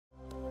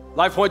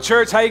LifePoint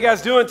Church, how you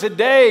guys doing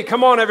today?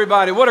 Come on,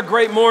 everybody. What a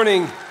great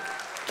morning.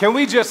 Can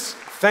we just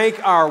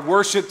thank our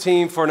worship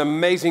team for an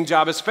amazing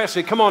job,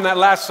 especially, come on, that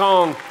last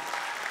song.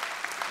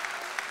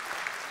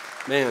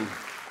 Man,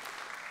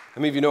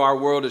 how many of you know our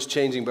world is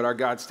changing, but our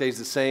God stays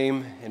the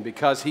same? And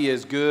because he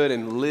is good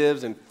and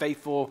lives and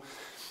faithful,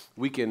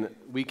 we can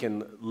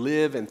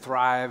live and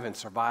thrive and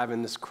survive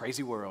in this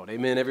crazy world.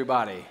 Amen,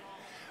 everybody.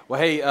 Well,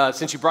 hey,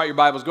 since you brought your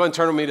Bibles, go ahead and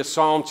turn with me to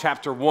Psalm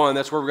chapter 1.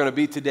 That's where we're going to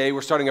be today.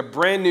 We're starting a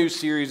brand new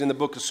series in the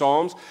book of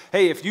Psalms.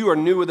 Hey, if you are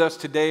new with us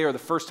today or the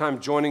first time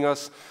joining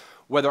us,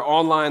 whether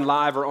online,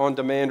 live, or on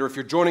demand, or if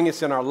you're joining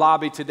us in our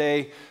lobby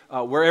today,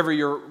 wherever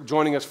you're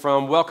joining us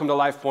from, welcome to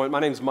LifePoint. My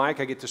name's Mike.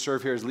 I get to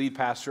serve here as lead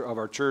pastor of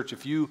our church.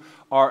 If you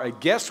are a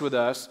guest with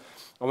us,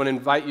 I want to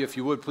invite you, if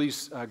you would,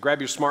 please grab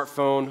your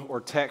smartphone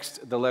or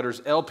text the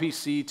letters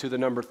LPC to the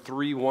number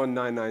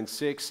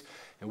 31996.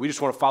 And we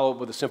just want to follow up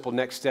with a simple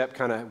next step,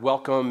 kind of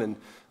welcome, and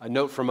a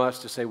note from us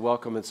to say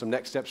welcome and some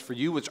next steps for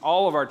you, which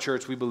all of our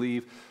church, we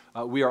believe,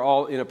 we are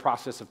all in a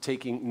process of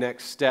taking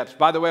next steps.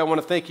 By the way, I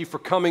want to thank you for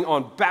coming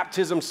on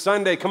Baptism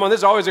Sunday. Come on, this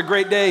is always a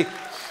great day.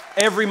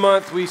 Every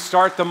month, we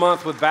start the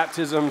month with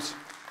baptisms.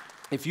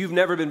 If you've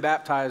never been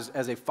baptized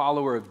as a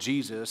follower of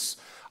Jesus,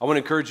 I want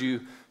to encourage you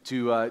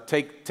to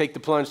take the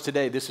plunge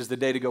today. This is the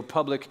day to go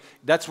public.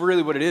 That's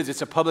really what it is.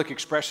 It's a public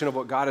expression of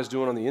what God is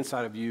doing on the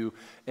inside of you,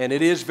 and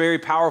it is very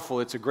powerful.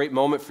 It's a great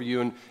moment for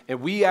you,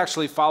 and we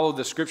actually follow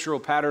the scriptural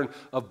pattern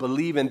of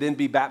believe and then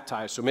be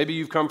baptized. So maybe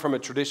you've come from a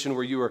tradition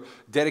where you were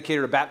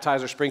dedicated or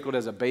baptized or sprinkled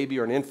as a baby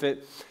or an infant,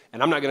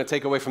 and I'm not going to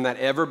take away from that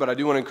ever, but I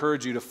do want to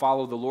encourage you to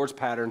follow the Lord's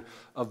pattern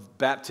of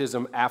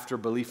baptism after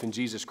belief in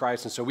Jesus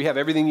Christ. And so we have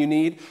everything you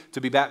need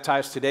to be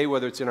baptized today,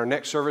 whether it's in our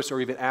next service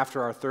or even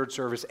after our third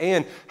service.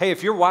 And hey,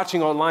 if you're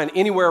watching online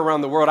anywhere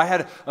around the world, I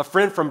had a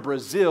friend from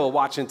Brazil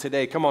watching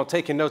today. Come on,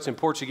 taking notes in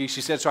Portuguese.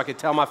 She said so I could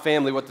tell my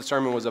family what the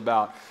sermon was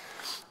about.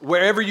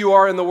 Wherever you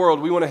are in the world,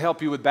 we want to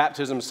help you with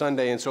Baptism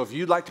Sunday. And so if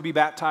you'd like to be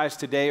baptized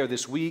today or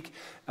this week,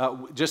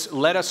 just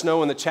let us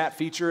know in the chat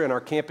feature, and our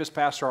campus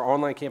pastor, our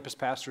online campus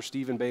pastor,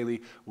 Stephen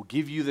Bailey, will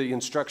give you the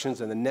instructions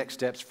and the next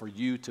steps for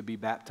you to be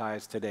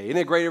baptized today. Isn't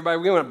it great, everybody?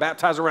 We're going to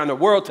baptize around the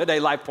world today,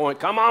 LifePoint.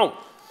 Come on.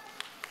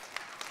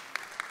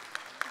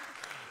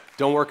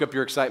 Don't work up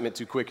your excitement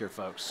too quick here,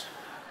 folks.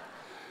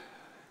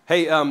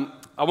 Hey,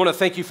 I want to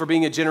thank you for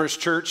being a generous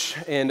church,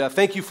 and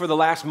thank you for the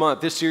last month.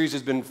 This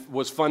series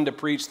was fun to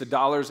preach, the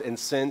Dollars and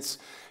Cents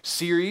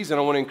series, and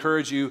I want to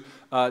encourage you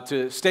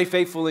to stay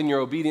faithful in your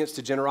obedience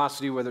to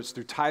generosity, whether it's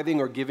through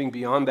tithing or giving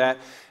beyond that.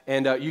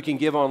 And you can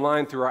give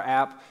online through our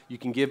app. You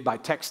can give by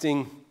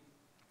texting.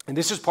 And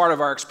this is part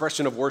of our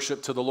expression of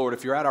worship to the Lord.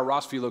 If you're at our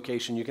Rossview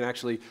location, you can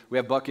we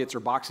have buckets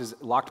or boxes,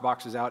 locked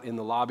boxes out in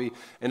the lobby,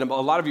 and a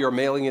lot of you are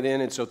mailing it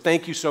in, and so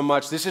thank you so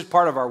much. This is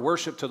part of our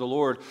worship to the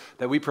Lord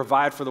that we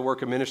provide for the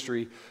work of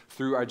ministry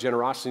through our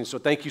generosity, so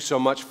thank you so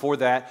much for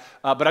that.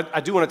 But I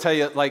do want to tell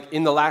you, like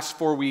in the last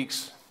 4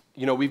 weeks,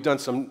 we've done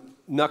some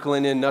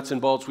knuckling in nuts and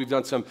bolts. We've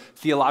done some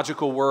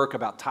theological work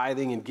about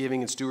tithing and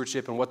giving and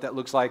stewardship and what that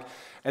looks like.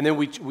 And then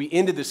we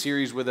ended the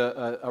series with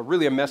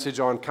a message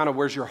on kind of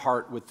where's your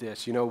heart with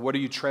this? What do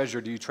you treasure?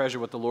 Do you treasure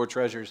what the Lord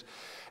treasures?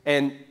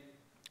 And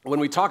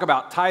when we talk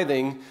about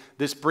tithing,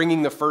 this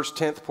bringing the first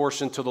tenth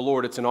portion to the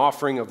Lord, it's an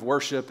offering of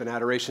worship and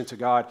adoration to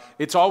God.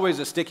 It's always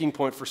a sticking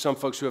point for some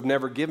folks who have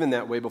never given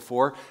that way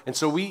before. And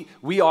so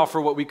we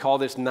offer what we call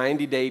this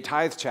 90-day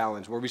tithe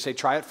challenge, where we say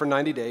try it for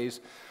 90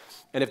 days.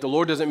 And if the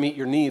Lord doesn't meet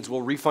your needs,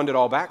 we'll refund it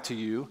all back to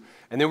you.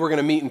 And then we're going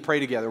to meet and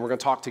pray together. We're going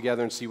to talk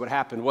together and see what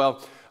happened.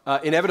 Well,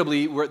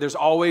 inevitably, there's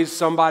always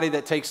somebody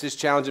that takes this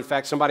challenge. In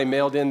fact, somebody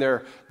mailed in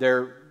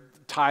their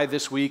tithe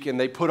this week, and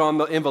they put on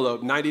the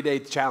envelope, 90-day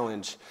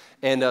challenge.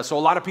 And so a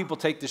lot of people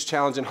take this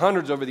challenge, and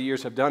hundreds over the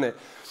years have done it.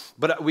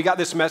 But we got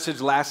this message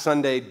last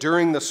Sunday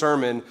during the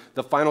sermon,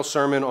 the final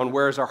sermon on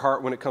where's our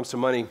heart when it comes to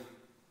money.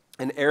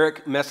 And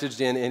Eric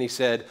messaged in, and he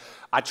said,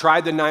 I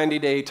tried the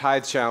 90-day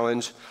tithe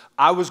challenge.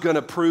 I was going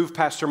to prove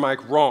Pastor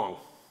Mike wrong.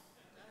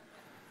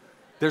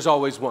 There's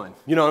always one.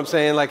 You know what I'm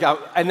saying?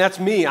 And that's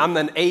me. I'm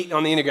an 8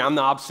 on the Enneagram. I'm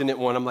the obstinate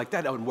one. I'm like,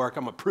 that doesn't work.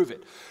 I'm going to prove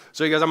it.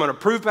 So he goes, I'm going to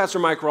prove Pastor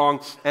Mike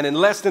wrong. And in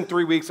less than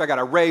 3 weeks, I got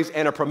a raise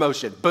and a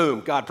promotion.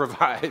 Boom, God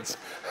provides.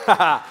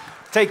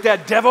 Take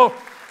that, devil.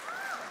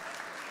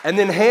 And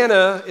then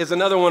Hannah is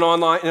another one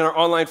online in our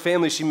online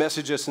family. She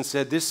messaged us and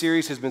said, this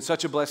series has been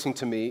such a blessing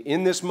to me.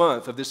 In this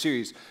month of this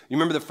series, you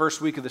remember the first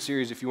week of the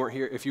series, if you were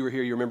here,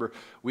 you remember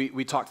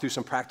we talked through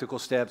some practical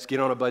steps, get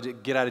on a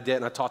budget, get out of debt,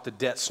 and I taught the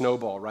debt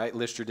snowball, right?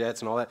 List your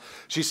debts and all that.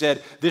 She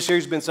said, this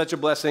series has been such a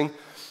blessing.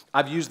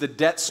 I've used the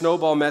debt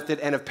snowball method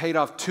and have paid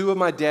off 2 of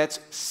my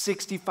debts,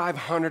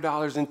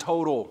 $6,500 in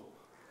total.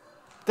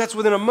 That's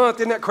within a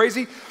month. Isn't that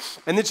crazy?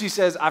 And then she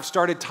says, I've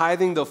started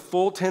tithing the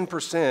full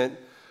 10%,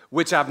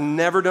 which I've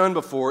never done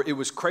before. It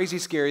was crazy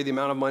scary, the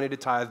amount of money to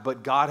tithe,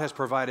 but God has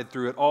provided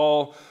through it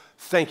all.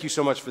 Thank you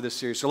so much for this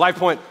series. So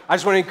LifePoint, I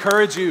just want to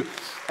encourage you,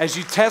 as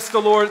you test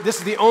the Lord, this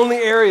is the only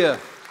area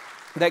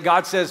that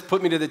God says,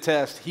 put me to the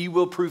test. He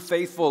will prove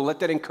faithful. Let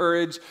that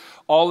encourage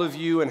all of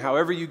you, and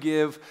however you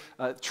give,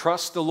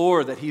 trust the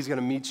Lord that he's going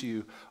to meet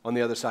you on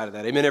the other side of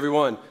that. Amen,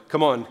 everyone.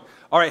 Come on.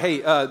 All right,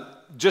 hey,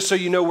 just so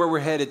you know where we're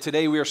headed,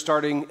 today we are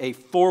starting a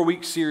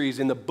 4-week series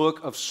in the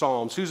book of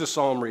Psalms. Who's a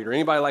psalm reader?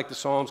 Anybody like the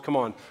Psalms? Come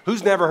on.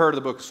 Who's never heard of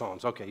the book of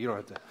Psalms? Okay, you don't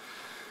have to.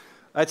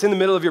 It's in the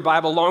middle of your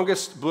Bible,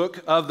 longest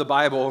book of the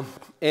Bible,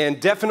 and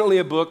definitely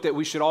a book that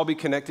we should all be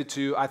connected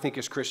to, I think,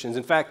 as Christians.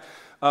 In fact,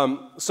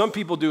 some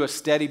people do a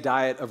steady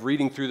diet of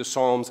reading through the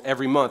Psalms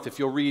every month. If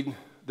you'll read,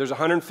 there's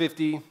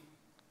 150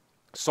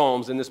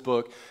 Psalms in this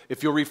book.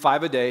 If you'll read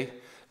 5 a day,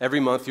 every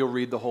month you'll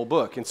read the whole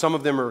book. And some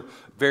of them are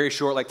very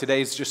short, like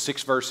today's just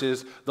 6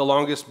 verses. The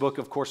longest book,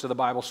 of course, of the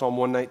Bible, Psalm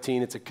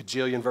 119, it's a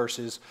cajillion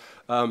verses.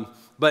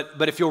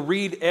 But if you'll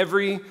read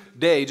every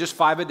day, just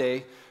 5 a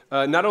day,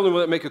 not only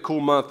will it make a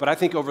cool month, but I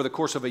think over the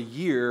course of a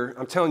year,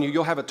 I'm telling you,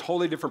 you'll have a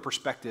totally different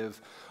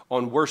perspective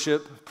on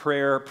worship,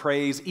 prayer,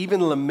 praise,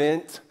 even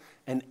lament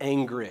and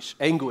anguish.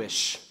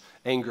 Anguish,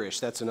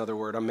 that's another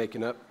word I'm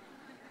making up.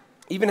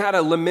 Even how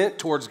to lament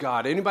towards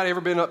God. Anybody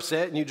ever been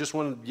upset and you just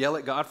want to yell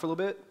at God for a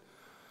little bit?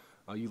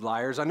 Oh, you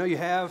liars. I know you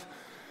have.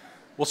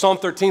 Well, Psalm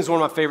 13 is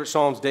one of my favorite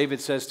Psalms. David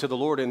says to the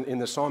Lord in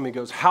the Psalm, he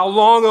goes, how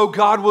long, O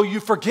God, will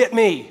you forget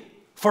me?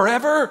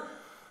 Forever?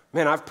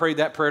 Man, I've prayed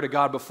that prayer to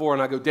God before,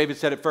 and I go, David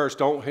said it first,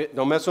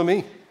 don't mess with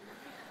me.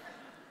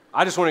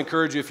 I just want to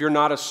encourage you, if you're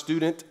not a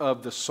student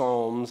of the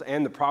Psalms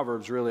and the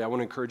Proverbs, really, I want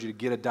to encourage you to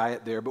get a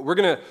diet there. But we're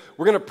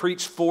gonna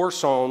preach 4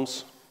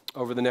 Psalms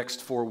over the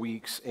next 4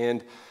 weeks,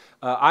 and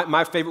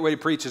my favorite way to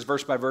preach is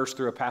verse by verse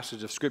through a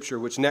passage of Scripture,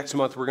 which next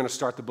month we're going to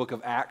start the book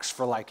of Acts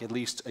for like at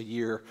least a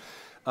year,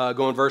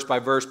 going verse by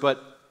verse.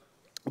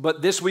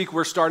 But this week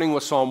we're starting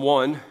with Psalm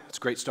 1. It's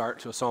a great start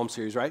to a psalm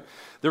series, right?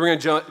 Then we're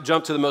going to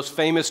jump to the most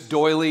famous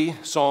doily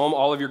psalm.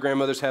 All of your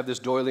grandmothers have this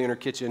doily in her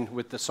kitchen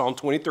with the Psalm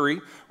 23.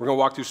 We're going to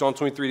walk through Psalm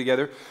 23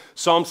 together.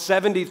 Psalm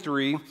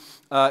 73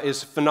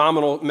 is a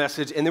phenomenal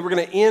message. And then we're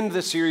going to end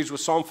the series with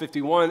Psalm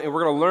 51, and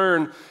we're going to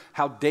learn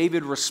how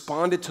David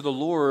responded to the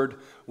Lord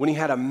when he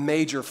had a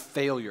major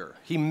failure.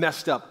 He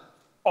messed up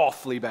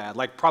awfully bad,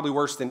 like probably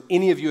worse than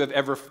any of you have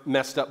ever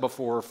messed up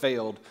before or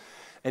failed.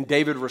 And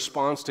David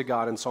responds to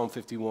God in Psalm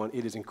 51.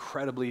 It is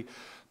incredibly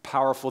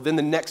powerful. Then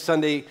the next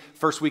Sunday,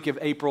 first week of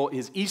April,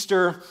 is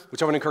Easter,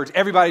 which I want to encourage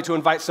everybody to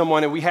invite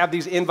someone. And we have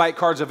these invite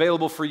cards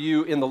available for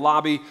you in the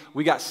lobby.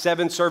 We got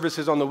 7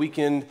 services on the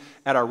weekend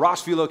at our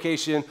Rossview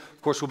location.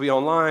 Of course, we'll be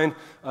online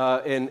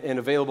and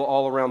available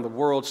all around the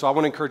world. So I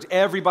want to encourage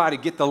everybody,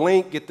 get the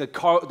link, get the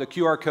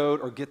QR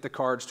code, or get the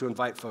cards to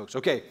invite folks.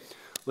 Okay,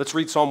 let's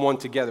read Psalm 1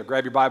 together.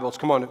 Grab your Bibles.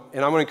 Come on.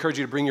 And I want to encourage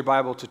you to bring your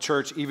Bible to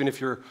church, even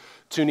if you're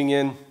tuning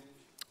in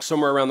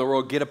somewhere around the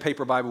world. Get a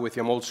paper Bible with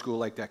you. I'm old school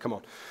like that. Come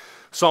on.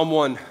 Psalm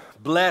 1,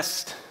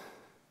 blessed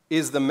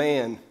is the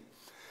man,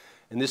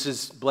 and this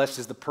is blessed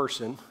is the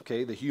person,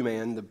 okay, the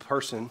human, the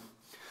person.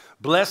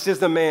 Blessed is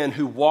the man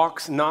who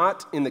walks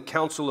not in the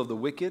counsel of the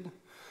wicked,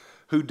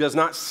 who does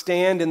not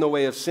stand in the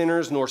way of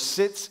sinners, nor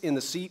sits in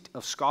the seat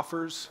of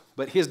scoffers,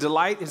 but his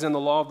delight is in the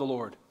law of the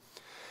Lord.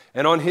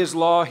 And on his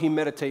law he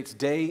meditates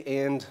day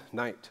and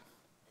night.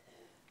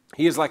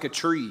 He is like a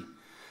tree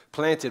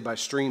planted by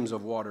streams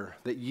of water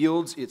that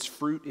yields its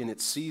fruit in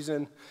its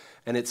season,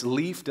 and its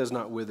leaf does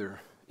not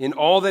wither. In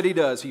all that he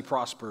does, he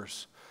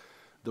prospers.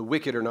 The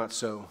wicked are not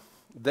so.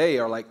 They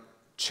are like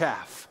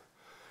chaff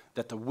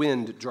that the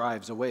wind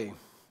drives away.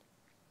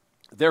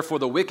 Therefore,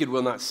 the wicked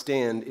will not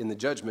stand in the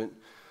judgment,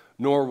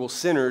 nor will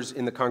sinners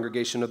in the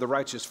congregation of the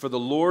righteous. For the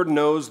Lord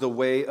knows the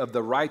way of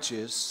the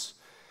righteous,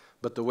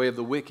 but the way of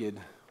the wicked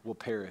will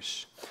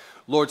perish.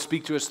 Lord,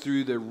 speak to us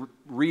through the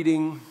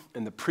reading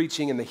and the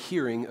preaching and the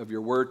hearing of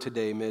your word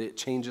today. May it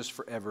change us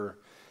forever.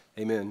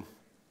 Amen.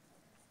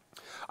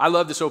 I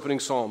love this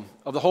opening psalm.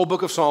 Of the whole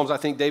book of Psalms, I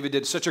think David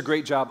did such a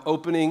great job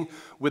opening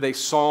with a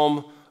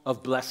psalm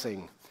of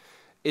blessing.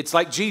 It's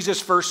like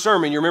Jesus' first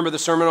sermon. You remember the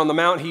Sermon on the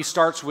Mount? He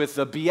starts with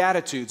the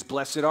Beatitudes.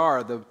 Blessed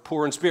are the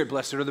poor in spirit.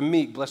 Blessed are the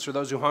meek. Blessed are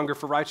those who hunger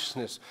for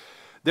righteousness.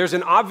 There's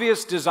an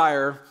obvious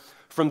desire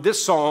from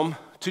this psalm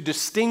to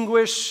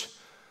distinguish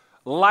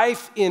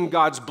life in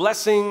God's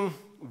blessing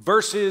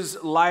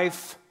versus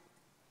life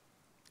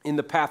in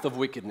the path of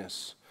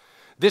wickedness.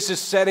 This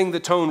is setting the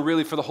tone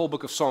really for the whole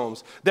book of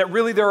Psalms, that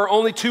really there are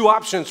only 2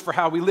 options for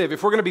how we live.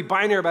 If we're going to be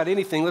binary about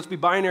anything, let's be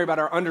binary about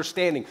our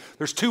understanding.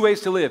 There's 2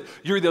 ways to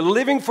live. You're either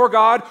living for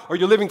God or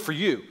you're living for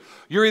you.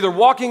 You're either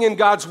walking in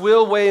God's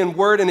will, way, and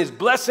word and his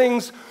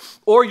blessings,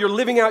 or you're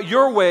living out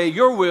your way,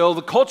 your will,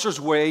 the culture's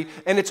way,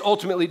 and it's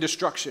ultimately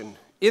destruction.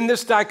 In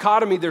this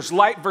dichotomy, there's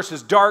light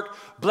versus dark,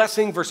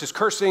 blessing versus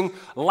cursing,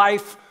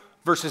 life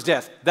versus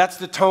death. That's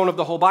the tone of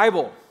the whole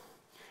Bible.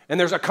 And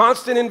there's a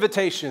constant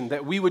invitation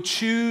that we would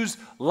choose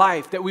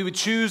life, that we would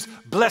choose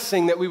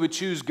blessing, that we would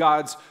choose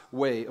God's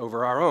way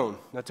over our own.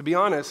 Now, to be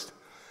honest,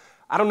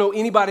 I don't know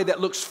anybody that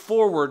looks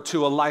forward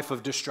to a life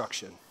of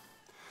destruction.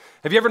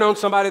 Have you ever known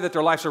somebody that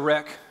their life's a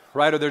wreck,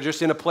 right? Or they're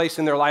just in a place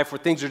in their life where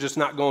things are just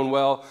not going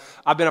well?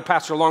 I've been a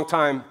pastor a long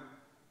time,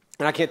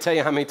 And I can't tell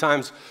you how many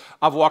times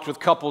I've walked with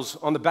couples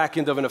on the back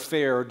end of an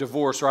affair or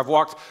divorce, or I've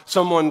walked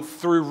someone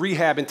through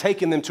rehab and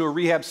taken them to a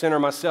rehab center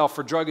myself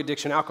for drug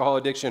addiction, alcohol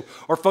addiction,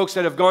 or folks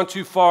that have gone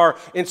too far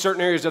in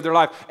certain areas of their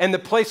life. And the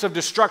place of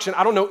destruction,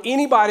 I don't know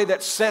anybody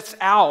that sets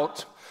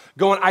out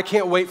going, I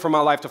can't wait for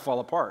my life to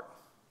fall apart.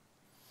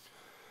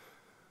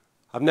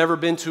 I've never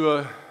been to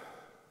a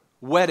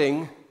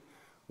wedding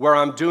where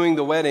I'm doing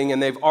the wedding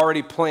and they've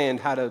already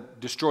planned how to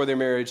destroy their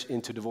marriage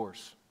into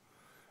divorce.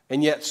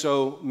 And yet,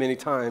 so many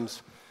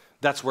times,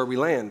 that's where we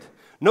land.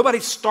 Nobody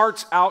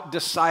starts out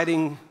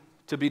deciding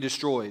to be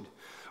destroyed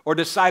or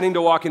deciding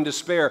to walk in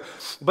despair.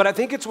 But I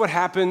think it's what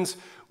happens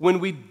when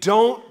we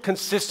don't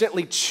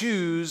consistently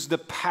choose the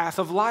path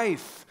of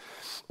life.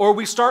 Or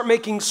we start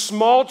making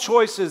small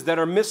choices that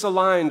are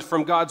misaligned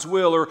from God's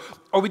will, or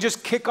we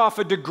just kick off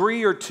a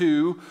degree or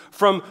two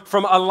from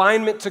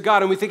alignment to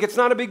God, and we think it's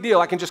not a big deal.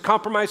 I can just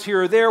compromise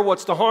here or there.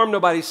 What's the harm?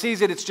 Nobody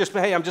sees it. It's just,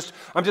 hey, I'm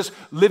just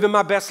living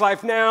my best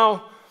life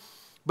now.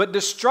 But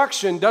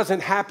destruction doesn't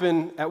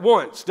happen at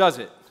once, does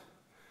it?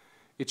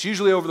 It's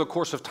usually over the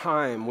course of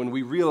time when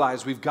we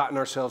realize we've gotten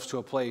ourselves to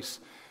a place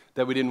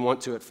that we didn't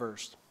want to at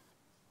first.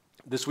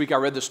 This week I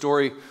read the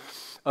story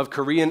of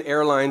Korean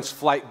Airlines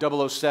Flight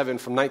 007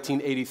 from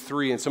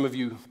 1983, and some of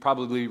you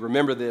probably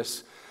remember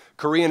this.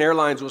 Korean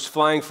Airlines was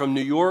flying from New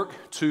York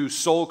to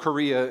Seoul,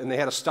 Korea, and they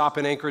had a stop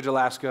in Anchorage,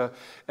 Alaska,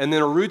 and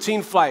then a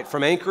routine flight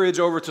from Anchorage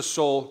over to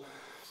Seoul,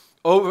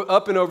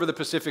 up and over the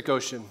Pacific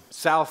Ocean,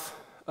 south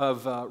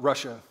of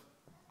Russia.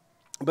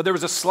 But there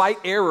was a slight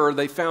error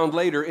they found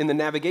later in the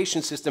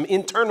navigation system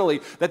internally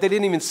that they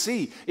didn't even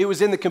see. It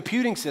was in the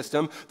computing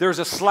system. There was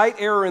a slight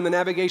error in the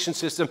navigation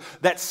system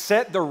that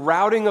set the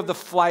routing of the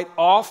flight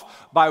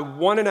off by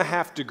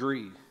 1.5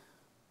 degrees.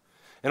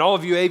 And all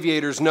of you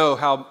aviators know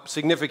how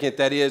significant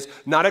that is,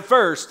 not at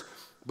first,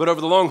 but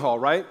over the long haul,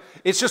 right?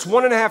 It's just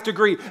 1.5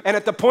 degrees. And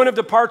at the point of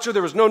departure,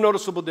 there was no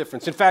noticeable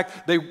difference. In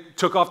fact, they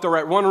took off the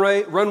right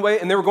runway,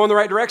 and they were going the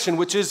right direction,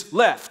 which is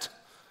left.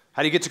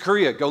 How do you get to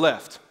Korea? Go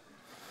left.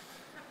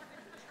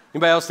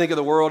 Anybody else think of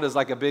the world as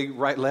like a big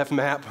right-left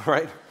map,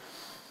 right?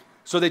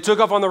 So they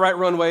took off on the right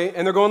runway,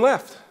 and they're going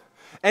left.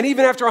 And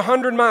even after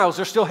 100 miles,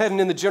 they're still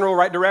heading in the general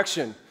right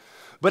direction.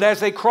 But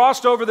as they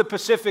crossed over the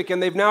Pacific,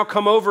 and they've now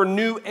come over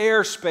new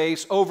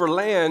airspace over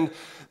land,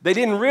 they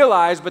didn't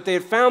realize, but they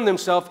had found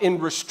themselves in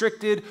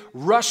restricted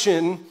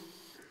Russian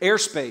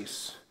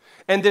airspace.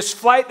 And this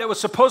flight that was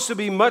supposed to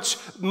be much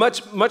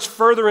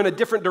further in a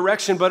different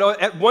direction,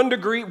 but at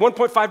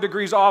 1.5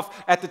 degrees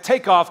off at the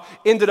takeoff,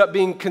 ended up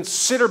being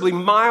considerably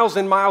miles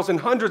and miles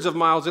and hundreds of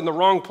miles in the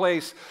wrong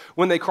place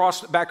when they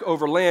crossed back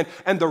over land.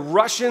 And the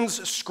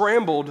Russians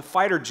scrambled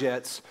fighter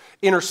jets,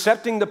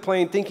 intercepting the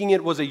plane, thinking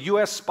it was a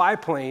U.S. spy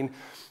plane.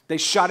 They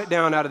shot it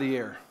down out of the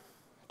air.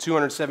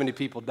 270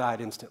 people died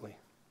instantly.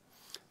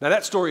 Now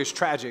that story is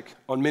tragic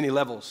on many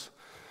levels.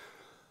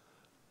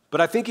 But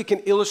I think it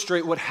can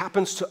illustrate what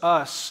happens to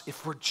us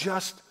if we're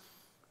just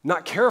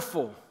not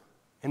careful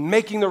and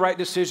making the right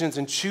decisions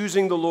and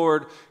choosing the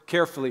Lord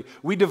carefully.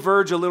 We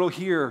diverge a little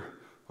here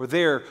or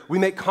there. We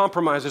make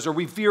compromises, or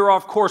we veer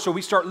off course, or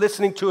we start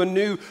listening to a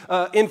new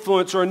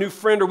influence or a new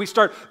friend, or we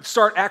start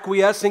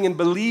acquiescing and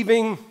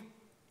believing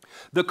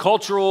the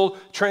cultural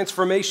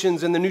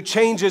transformations and the new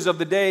changes of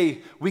the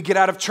day. We get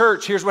out of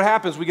church. Here's what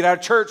happens. We get out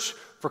of church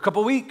for a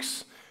couple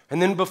weeks.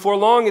 And then before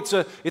long, it's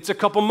a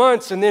couple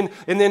months, and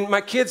then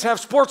my kids have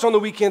sports on the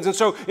weekends, and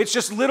so it's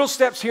just little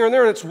steps here and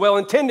there, and it's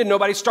well-intended.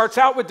 Nobody starts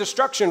out with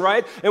destruction,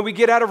 right? And we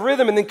get out of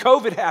rhythm, and then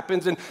COVID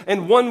happens,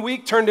 and 1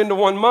 week turned into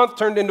 1 month,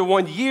 turned into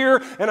 1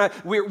 year, and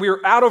we're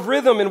out of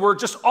rhythm, and we're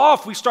just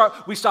off. We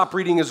stop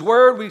reading His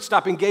Word. We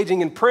stop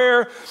engaging in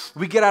prayer.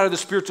 We get out of the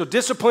spiritual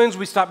disciplines.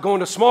 We stop going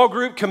to small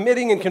group,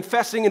 committing and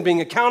confessing and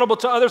being accountable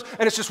to others,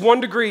 and it's just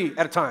 1 degree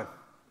at a time.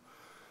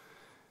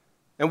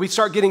 And we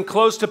start getting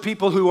close to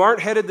people who aren't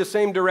headed the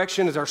same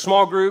direction as our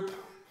small group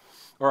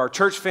or our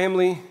church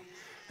family.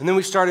 And then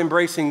we start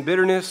embracing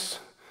bitterness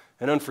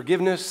and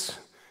unforgiveness.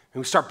 And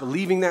we start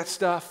believing that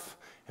stuff.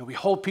 And we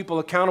hold people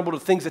accountable to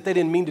things that they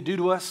didn't mean to do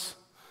to us.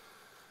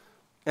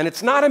 And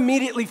it's not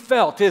immediately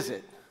felt, is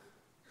it?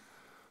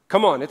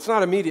 Come on, it's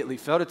not immediately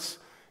felt. It's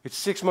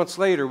 6 months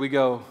later we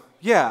go,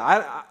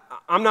 yeah,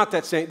 I'm not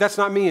that same. That's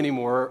not me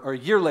anymore. Or a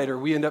year later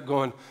we end up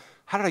going,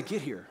 how did I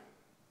get here?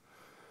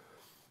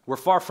 We're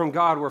far from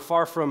God. We're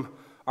far from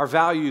our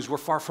values. We're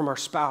far from our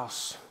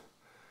spouse.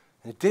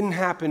 And it didn't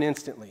happen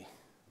instantly.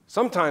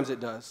 Sometimes it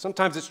does.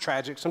 Sometimes it's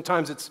tragic.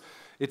 Sometimes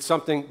it's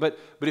something. But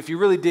if you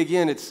really dig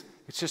in, it's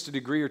just a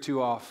degree or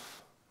two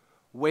off,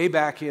 way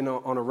back in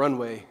on a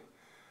runway.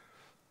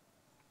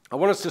 I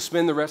want us to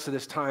spend the rest of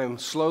this time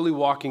slowly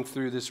walking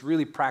through this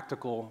really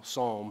practical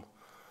psalm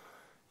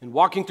and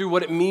walking through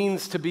what it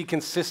means to be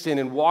consistent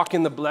and walk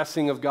in the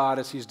blessing of God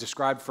as He's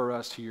described for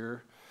us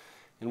here.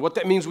 And what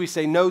that means we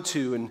say no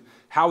to, and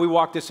how we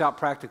walk this out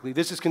practically.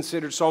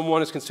 Psalm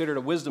 1 is considered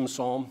a wisdom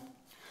psalm,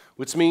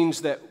 which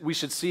means that we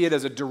should see it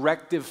as a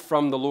directive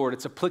from the Lord.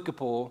 It's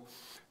applicable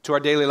to our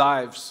daily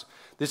lives.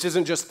 This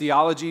isn't just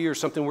theology or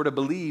something we're to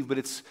believe, but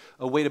it's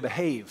a way to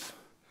behave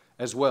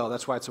as well.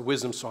 That's why it's a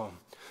wisdom psalm.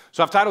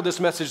 So I've titled this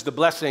message, The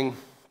Blessing.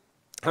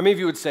 How many of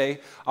you would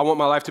say, I want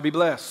my life to be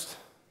blessed?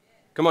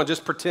 Come on,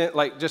 just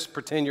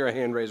pretend you're a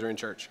hand raiser in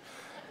church.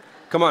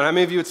 Come on, how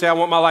many of you would say, I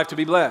want my life to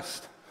be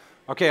blessed?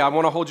 Okay, I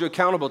want to hold you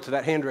accountable to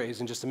that hand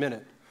raise in just a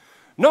minute.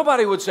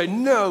 Nobody would say,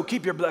 no,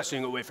 keep your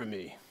blessing away from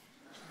me.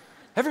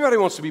 Everybody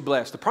wants to be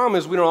blessed. The problem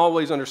is we don't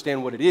always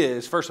understand what it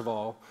is, first of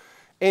all,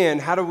 and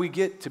how do we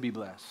get to be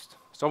blessed?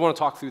 So I want to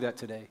talk through that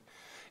today.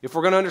 If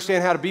we're going to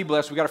understand how to be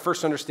blessed, we got to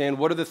first understand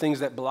what are the things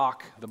that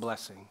block the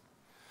blessing.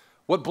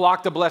 What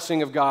blocked the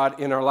blessing of God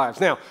in our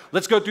lives? Now,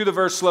 let's go through the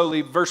verse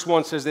slowly. Verse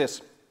 1 says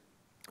this,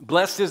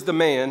 blessed is the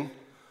man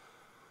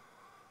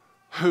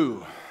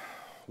who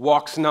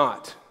walks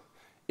not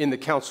in the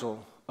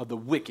counsel of the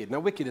wicked. Now,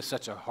 wicked is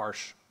such a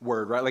harsh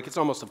word, right? Like it's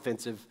almost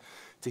offensive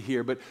to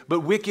hear. But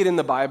wicked in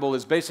the Bible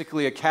is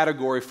basically a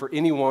category for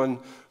anyone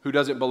who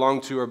doesn't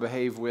belong to or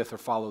behave with or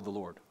follow the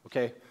Lord,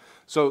 okay?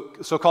 So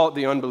call it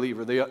the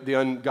unbeliever, the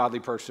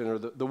ungodly person, or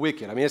the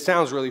wicked. I mean, it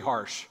sounds really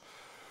harsh.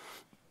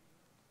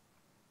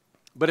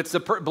 But it's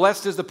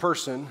blessed is the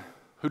person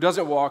who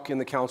doesn't walk in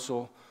the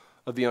counsel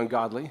of the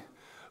ungodly.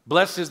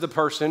 Blessed is the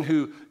person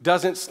who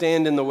doesn't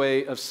stand in the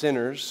way of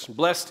sinners.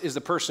 Blessed is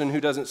the person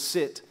who doesn't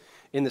sit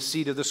in the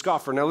seat of the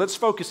scoffer. Now let's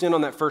focus in on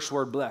that first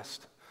word,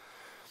 blessed.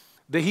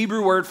 The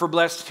Hebrew word for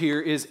blessed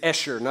here is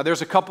esher. Now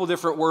there's a couple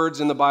different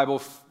words in the Bible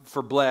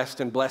for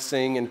blessed and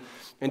blessing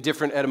and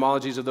different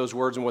etymologies of those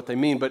words and what they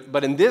mean.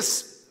 But in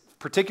this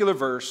particular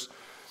verse,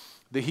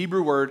 the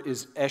Hebrew word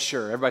is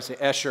esher. Everybody say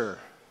esher.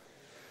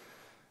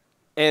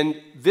 And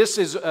this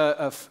is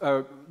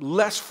a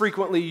less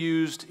frequently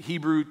used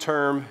Hebrew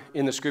term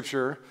in the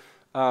Scripture,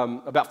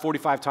 about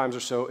 45 times or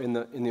so in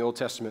the Old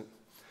Testament.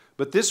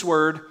 But this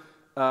word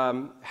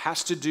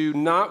has to do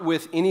not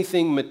with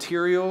anything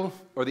material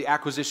or the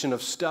acquisition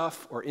of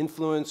stuff or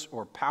influence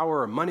or power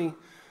or money,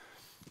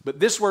 but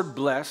this word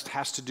blessed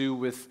has to do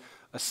with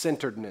a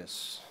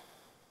centeredness.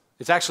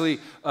 It's actually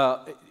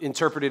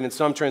interpreted in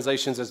some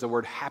translations as the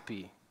word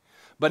happy,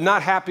 but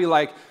not happy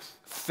like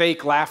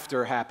fake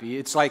laughter happy.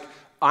 It's like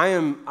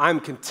I'm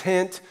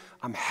content,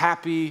 I'm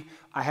happy,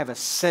 I have a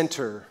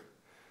center.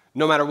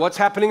 No matter what's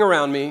happening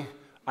around me,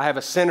 I have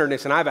a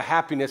centeredness and I have a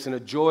happiness and a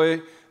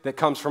joy that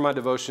comes from my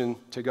devotion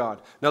to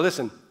God. Now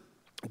listen,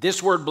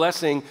 this word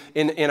blessing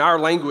in our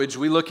language,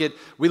 we look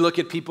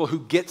at people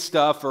who get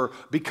stuff or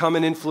become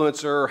an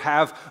influencer or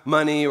have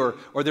money or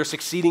they're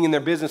succeeding in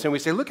their business and we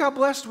say, look how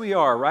blessed we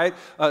are, right?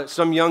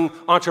 Some young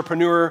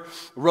entrepreneur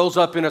rolls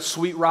up in a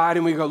sweet ride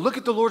and we go, look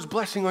at the Lord's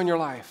blessing on your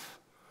life.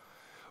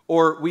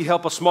 Or we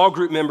help a small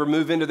group member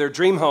move into their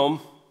dream home.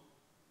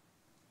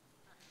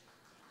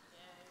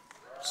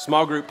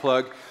 Small group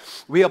plug.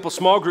 We help a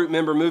small group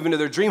member move into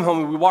their dream home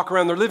and we walk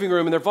around their living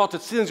room and their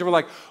vaulted ceilings and we're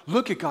like,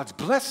 look at God's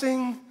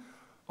blessing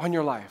on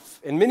your life.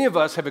 And many of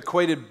us have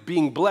equated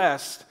being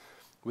blessed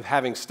with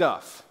having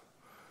stuff.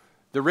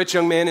 The rich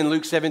young man in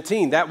Luke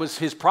 17, that was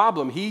his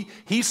problem.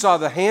 He saw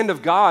the hand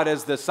of God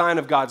as the sign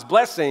of God's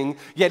blessing,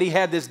 yet he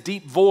had this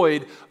deep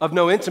void of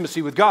no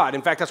intimacy with God.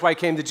 In fact, that's why he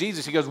came to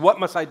Jesus. He goes, what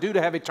must I do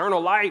to have eternal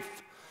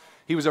life?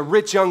 He was a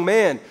rich young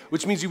man,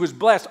 which means he was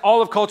blessed.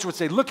 All of culture would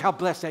say, look how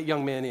blessed that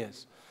young man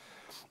is.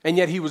 And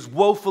yet he was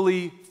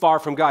woefully far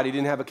from God. He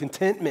didn't have a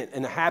contentment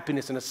and a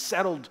happiness and a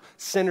settled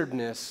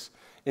centeredness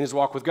in his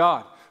walk with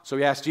God. So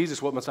he asked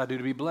Jesus, what must I do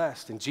to be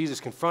blessed? And Jesus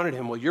confronted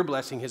him, well, your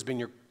blessing has been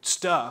your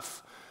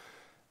stuff,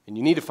 and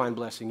you need to find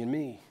blessing in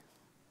me.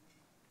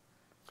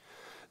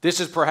 This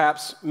is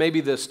perhaps,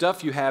 maybe the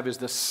stuff you have is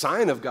the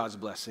sign of God's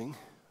blessing,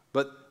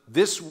 but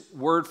this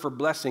word for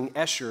blessing,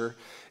 esher,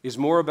 is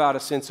more about a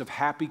sense of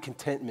happy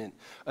contentment,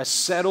 a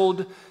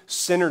settled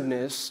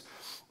centeredness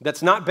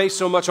that's not based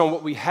so much on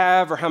what we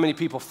have or how many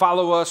people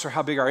follow us or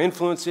how big our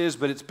influence is,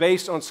 but it's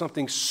based on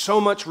something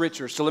so much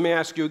richer. So let me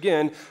ask you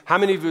again, how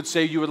many of you would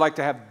say you would like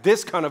to have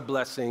this kind of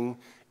blessing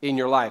in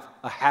your life?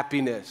 A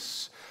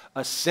happiness,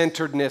 a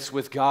centeredness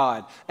with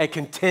God, a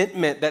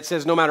contentment that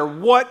says no matter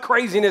what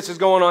craziness is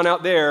going on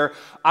out there,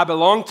 I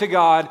belong to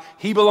God,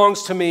 He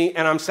belongs to me,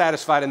 and I'm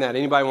satisfied in that.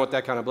 Anybody want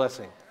that kind of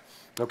blessing?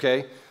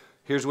 Okay,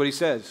 here's what he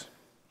says.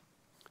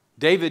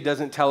 David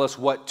doesn't tell us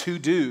what to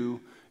do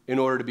in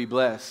order to be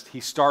blessed.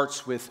 He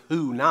starts with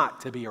who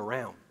not to be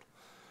around.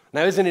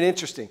 Now, isn't it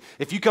interesting?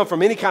 If you come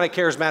from any kind of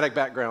charismatic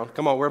background,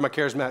 come on, where are my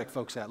charismatic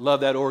folks at?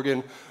 Love that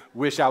organ.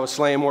 Wish I was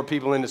slaying more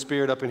people in the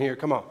spirit up in here.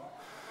 Come on.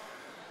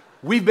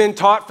 We've been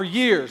taught for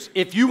years,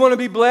 if you want to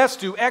be blessed,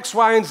 do X,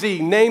 Y, and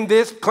Z. Name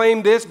this,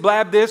 claim this,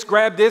 blab this,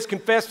 grab this,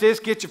 confess this,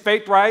 get your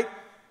faith right.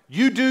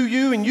 You do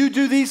you, and you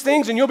do these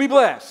things, and you'll be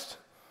blessed.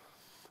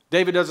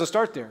 David doesn't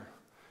start there.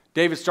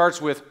 David starts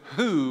with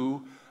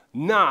who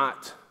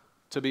not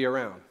to be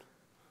around.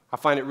 I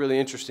find it really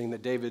interesting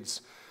that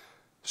David's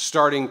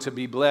starting to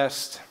be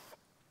blessed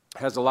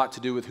has a lot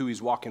to do with who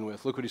he's walking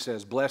with. Look what he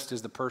says. Blessed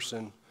is the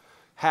person,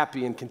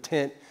 happy and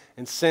content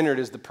and centered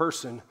is the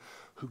person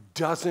who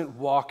doesn't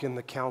walk in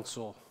the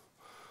counsel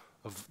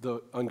of the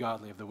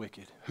ungodly, of the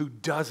wicked, who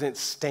doesn't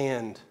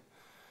stand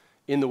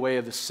in the way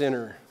of the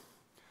sinner,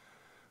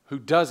 who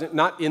doesn't,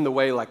 not in the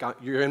way like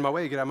you're in my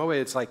way, get out of my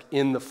way. It's like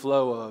in the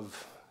flow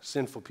of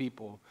sinful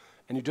people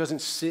and who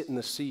doesn't sit in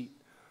the seat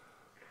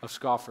of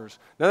scoffers.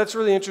 Now that's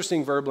really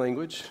interesting verb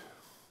language,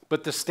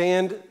 but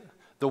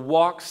the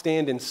walk,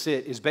 stand, and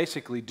sit is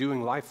basically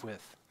doing life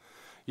with.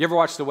 You ever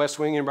watch The West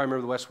Wing? Anybody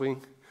remember The West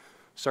Wing?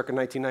 Circa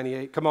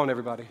 1998. Come on,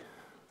 everybody.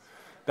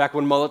 Back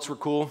when mullets were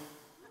cool.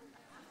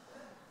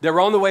 They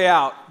were on the way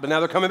out, but now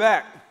they're coming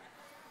back.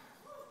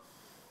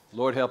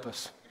 Lord help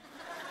us.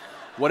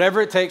 Whatever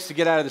it takes to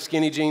get out of the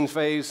skinny jeans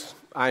phase,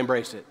 I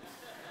embrace it.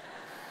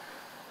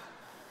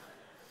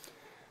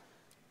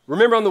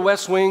 Remember on The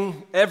West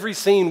Wing, every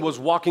scene was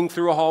walking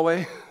through a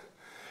hallway,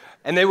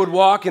 and they would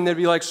walk, and they'd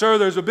be like, sir,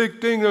 there's a big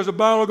thing, there's a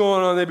battle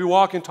going on. They'd be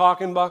walking,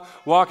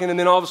 and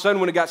then all of a sudden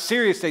when it got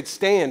serious, they'd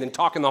stand and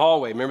talk in the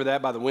hallway. Remember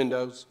that, by the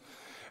windows?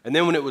 And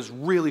then when it was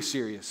really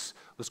serious,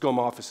 let's go in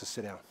my office and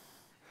sit down.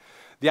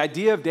 The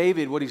idea of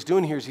David, what he's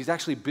doing here is he's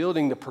actually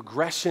building the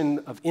progression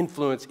of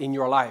influence in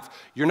your life.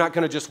 You're not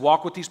going to just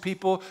walk with these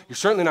people. You're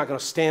certainly not going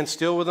to stand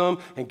still with them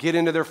and get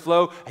into their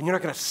flow, and you're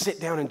not going to sit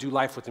down and do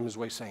life with them, is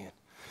what he's saying.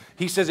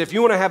 He says if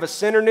you want to have a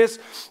centeredness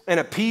and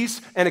a peace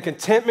and a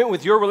contentment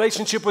with your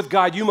relationship with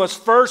God, you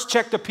must first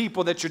check the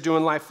people that you're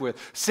doing life with.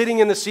 Sitting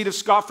in the seat of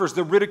scoffers,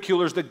 the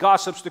ridiculers, the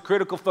gossips, the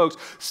critical folks,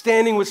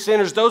 standing with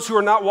sinners, those who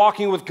are not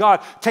walking with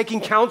God,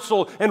 taking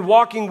counsel and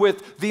walking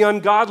with the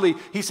ungodly.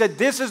 He said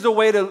this is the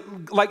way to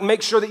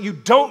make sure that you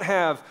don't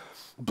have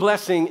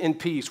blessing and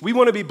peace. We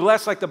want to be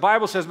blessed like the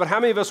Bible says, but how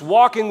many of us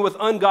walking with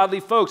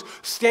ungodly folks,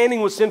 standing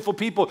with sinful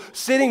people,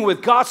 sitting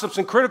with gossips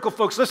and critical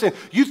folks? Listen,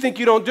 you think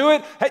you don't do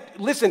it? Hey,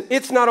 listen,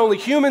 it's not only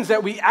humans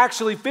that we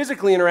actually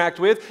physically interact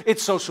with,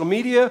 it's social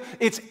media,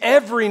 it's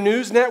every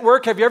news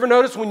network. Have you ever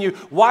noticed when you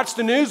watch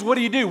the news, what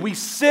do? We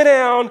sit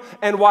down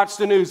and watch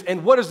the news.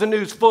 And what is the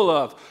news full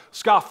of?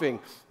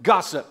 Scoffing,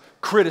 gossip,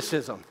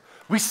 criticism.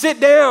 We sit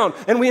down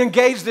and we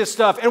engage this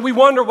stuff and we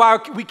wonder why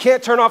we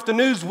can't turn off the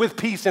news with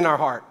peace in our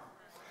heart.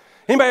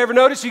 Anybody ever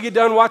notice you get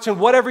done watching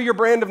whatever your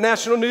brand of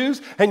national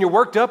news and you're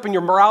worked up and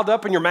you're moraled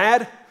up and you're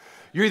mad?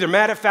 You're either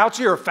mad at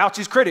Fauci or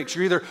Fauci's critics.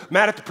 You're either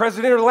mad at the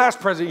president or the last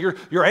president.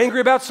 You're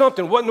angry about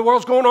something. What in the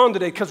world's going on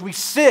today? Because we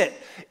sit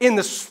in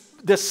the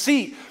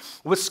seat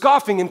with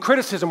scoffing and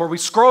criticism, or we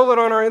scroll it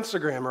on our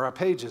Instagram or our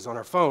pages on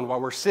our phone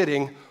while we're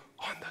sitting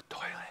on the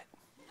toilet.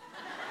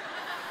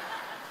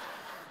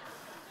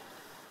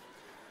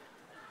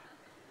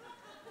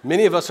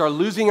 Many of us are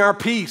losing our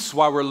peace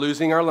while we're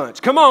losing our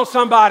lunch. Come on,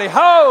 somebody.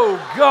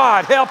 Oh,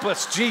 God, help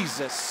us,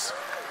 Jesus.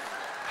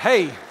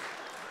 Hey,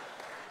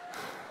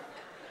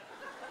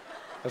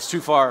 that's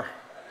too far.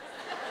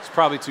 It's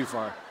probably too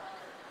far.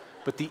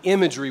 But the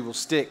imagery will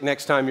stick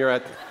next time you're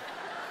at...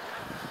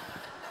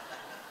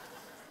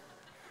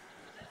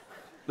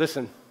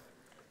 Listen,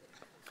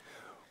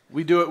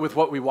 we do it with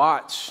what we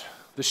watch,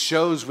 the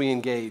shows we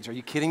engage. Are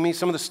you kidding me?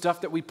 Some of the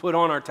stuff that we put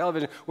on our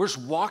television, we're just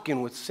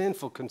walking with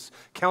sinful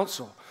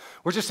counsel.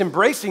 We're just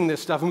embracing this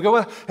stuff. And we go,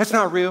 well, it's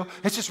not real.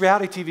 It's just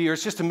reality TV, or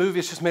it's just a movie.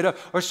 It's just made up,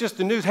 or it's just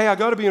the news. Hey, I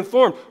got to be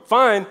informed.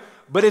 Fine,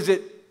 but is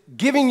it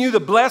giving you the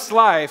blessed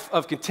life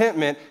of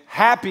contentment,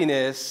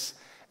 happiness,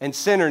 and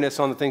centeredness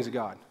on the things of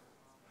God?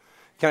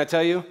 Can I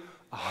tell you,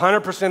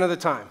 100% of the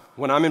time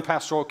when I'm in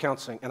pastoral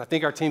counseling, and I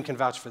think our team can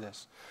vouch for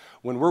this,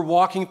 when we're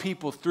walking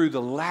people through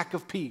the lack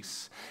of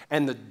peace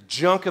and the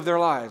junk of their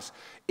lives,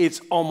 it's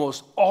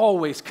almost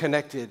always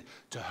connected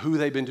to who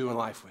they've been doing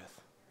life with.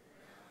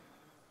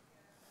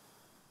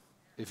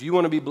 If you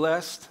want to be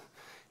blessed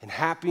and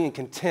happy and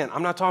content,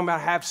 I'm not talking about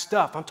have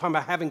stuff. I'm talking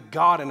about having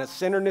God and a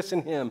centeredness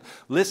in Him.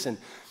 Listen,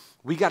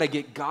 we got to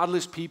get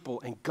godless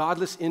people and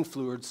godless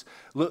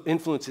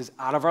influences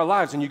out of our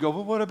lives. And you go,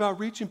 well, what about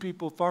reaching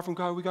people far from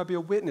God? We got to be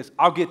a witness.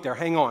 I'll get there.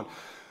 Hang on.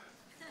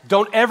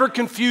 Don't ever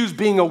confuse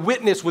being a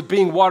witness with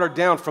being watered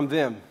down from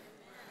them.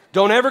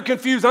 Don't ever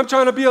confuse, I'm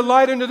trying to be a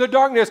light into the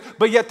darkness,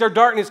 but yet their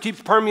darkness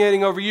keeps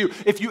permeating over you.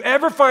 If you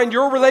ever find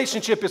your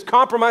relationship is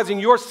compromising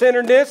your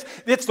centeredness,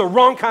 it's the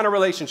wrong kind of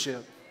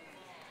relationship.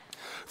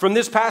 From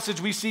this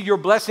passage, we see your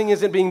blessing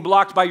isn't being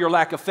blocked by your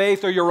lack of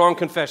faith or your wrong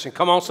confession.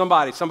 Come on,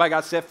 somebody. Somebody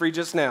got set free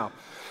just now.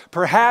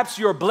 Perhaps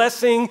your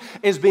blessing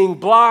is being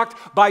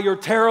blocked by your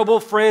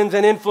terrible friends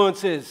and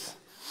influences.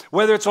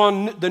 Whether it's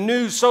on the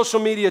news, social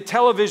media,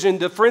 television,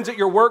 the friends at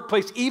your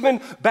workplace,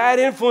 even bad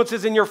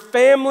influences in your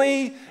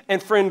family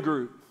and friend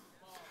group.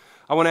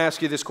 I want to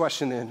ask you this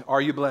question then.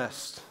 Are you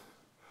blessed?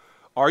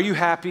 Are you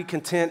happy,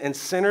 content, and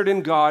centered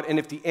in God? And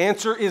if the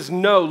answer is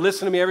no,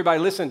 listen to me, everybody,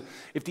 listen.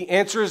 If the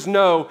answer is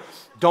no,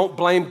 don't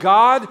blame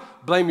God,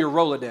 blame your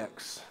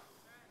Rolodex.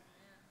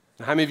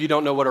 Now, how many of you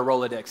don't know what a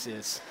Rolodex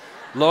is?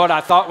 Lord, I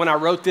thought when I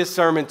wrote this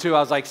sermon too, I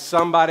was like,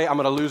 somebody, I'm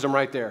going to lose them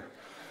right there.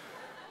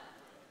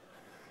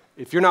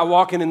 If you're not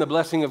walking in the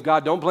blessing of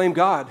God, don't blame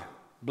God.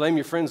 Blame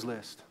your friends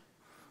list.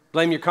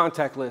 Blame your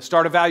contact list.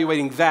 Start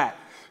evaluating that.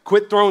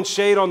 Quit throwing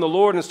shade on the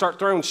Lord and start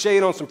throwing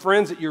shade on some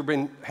friends that you've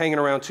been hanging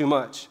around too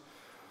much.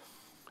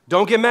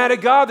 Don't get mad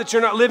at God that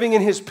you're not living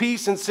in His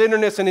peace and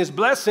centeredness and His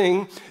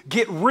blessing.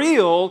 Get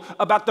real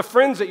about the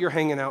friends that you're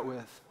hanging out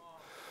with.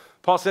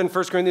 Paul said in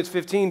 1 Corinthians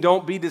 15,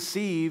 don't be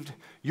deceived.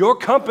 Your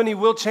company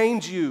will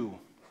change you.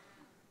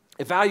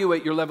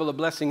 Evaluate your level of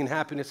blessing and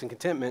happiness and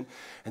contentment,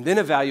 and then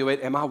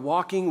evaluate, am I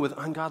walking with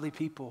ungodly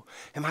people?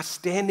 Am I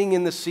standing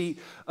in the seat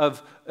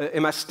of,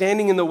 am I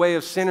standing in the way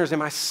of sinners?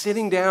 Am I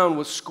sitting down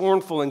with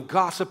scornful and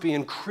gossipy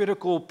and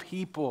critical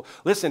people?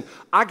 Listen,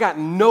 I got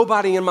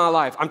nobody in my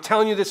life. I'm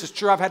telling you this is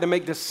true. I've had to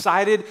make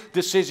decided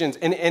decisions,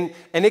 and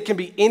it can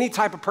be any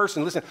type of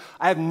person. Listen,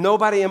 I have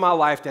nobody in my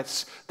life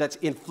that's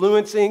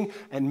influencing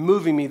and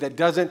moving me that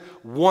doesn't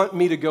want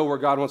me to go where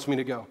God wants me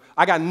to go.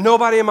 I got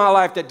nobody in my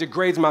life that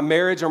degrades my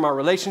marriage or my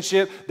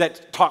relationship,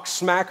 that talks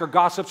smack or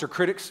gossips or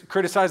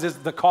criticizes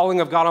the calling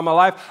of God on my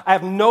life. I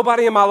have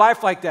nobody in my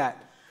life like that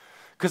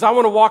because I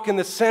want to walk in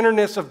the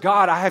centeredness of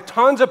God. I have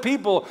tons of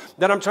people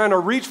that I'm trying to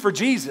reach for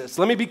Jesus.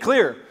 Let me be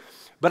clear.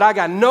 But I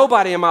got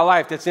nobody in my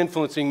life that's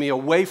influencing me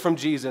away from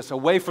Jesus,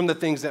 away from the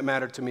things that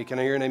matter to me. Can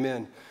I hear an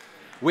amen?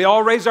 We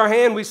all raised our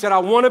hand. We said, I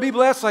want to be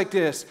blessed like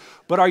this.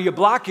 But are you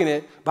blocking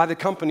it by the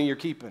company you're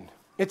keeping?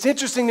 It's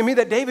interesting to me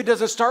that David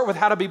doesn't start with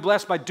how to be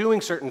blessed by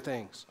doing certain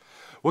things.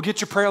 Well,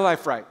 get your prayer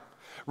life right.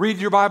 Read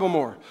your Bible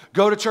more.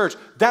 Go to church.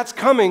 That's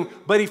coming,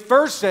 but he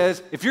first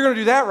says, if you're going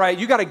to do that right,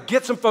 you got to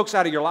get some folks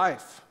out of your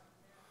life.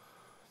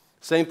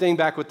 Same thing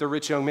back with the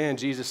rich young man.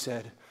 Jesus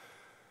said,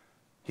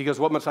 he goes,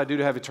 what must I do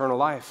to have eternal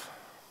life?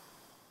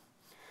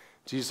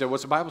 Jesus said,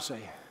 what's the Bible say?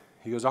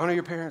 He goes, honor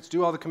your parents,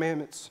 do all the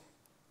commandments.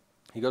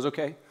 He goes,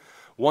 okay,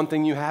 one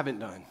thing you haven't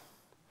done.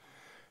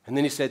 And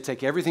then he said,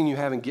 take everything you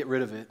have and get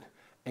rid of it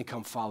and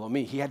come follow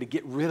me. He had to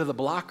get rid of the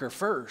blocker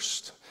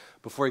first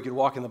before he could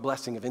walk in the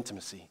blessing of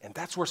intimacy. And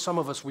that's where some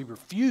of us, we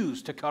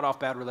refuse to cut off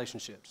bad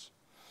relationships.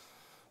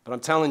 But I'm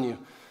telling you,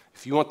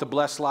 if you want the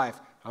blessed life,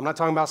 I'm not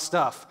talking about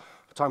stuff,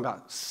 I'm talking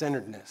about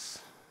centeredness.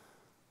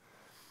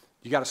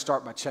 You got to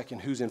start by checking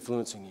who's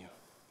influencing you.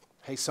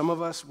 Hey, some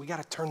of us, we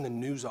got to turn the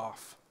news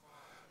off.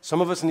 Some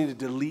of us need to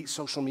delete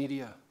social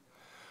media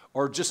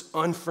or just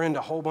unfriend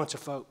a whole bunch of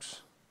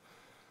folks.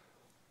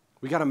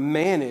 We got to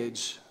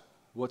manage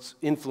what's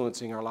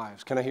influencing our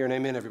lives. Can I hear an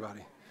amen,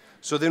 everybody?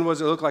 So then what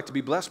does it look like to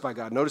be blessed by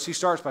God? Notice he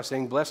starts by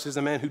saying, blessed is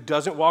the man who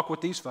doesn't walk with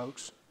these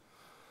folks.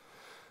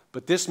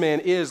 But this man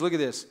is, look at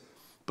this,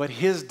 but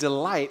his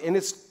delight, and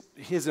it's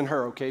his and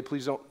her, okay?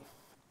 Please don't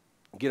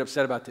get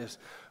upset about this.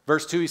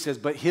 Verse 2, he says,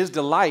 but his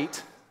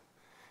delight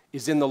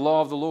is in the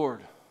law of the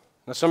Lord.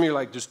 Now some of you are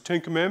like, just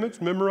 10 commandments,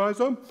 memorize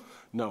them?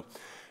 No,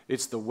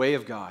 it's the way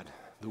of God,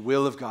 the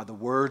will of God, the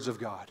words of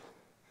God.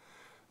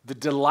 The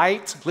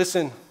delight,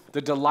 listen,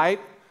 the delight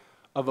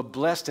of a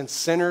blessed and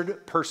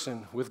centered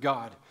person with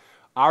God.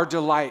 Our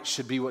delight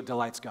should be what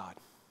delights God.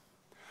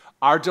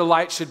 Our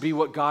delight should be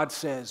what God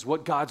says,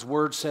 what God's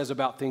word says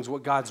about things,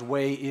 what God's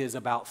way is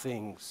about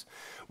things.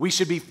 We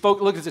should be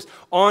focused, look at this,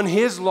 on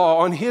his law,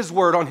 on his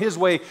word, on his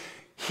way.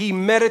 He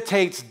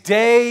meditates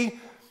day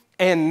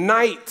and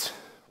night.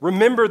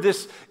 Remember,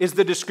 this is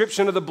the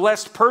description of the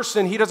blessed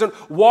person. He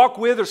doesn't walk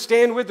with or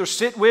stand with or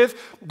sit with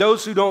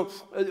those who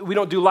we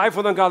don't do life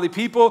with ungodly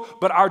people,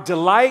 but our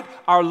delight,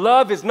 our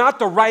love is not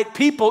the right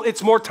people,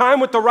 it's more time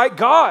with the right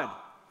God.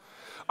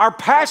 Our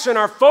passion,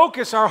 our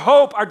focus, our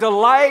hope, our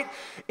delight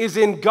is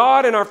in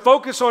God and our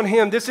focus on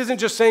him. This isn't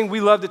just saying we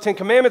love the 10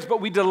 commandments,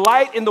 but we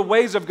delight in the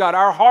ways of God.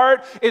 Our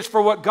heart is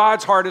for what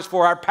God's heart is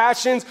for. Our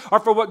passions are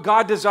for what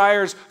God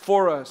desires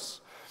for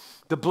us.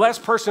 The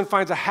blessed person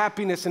finds a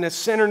happiness and a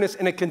centeredness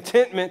and a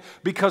contentment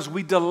because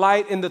we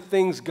delight in the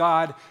things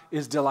God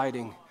is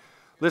delighting.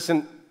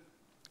 Listen,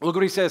 look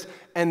what he says.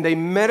 And they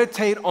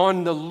meditate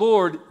on the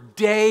Lord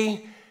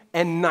day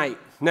and night.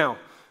 Now,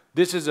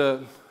 this is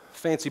a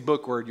fancy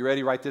book word. You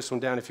ready? Write this one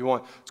down if you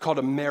want. It's called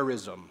a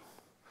merism.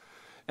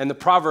 And the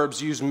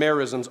Proverbs use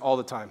merisms all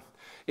the time.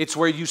 It's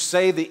where you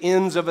say the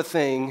ends of a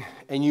thing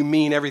and you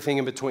mean everything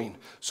in between.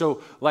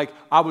 So, like,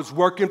 I was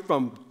working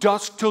from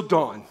dusk till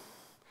dawn.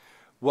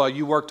 Well,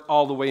 you worked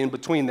all the way in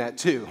between that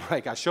too.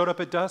 Like I showed up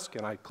at dusk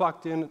and I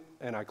clocked in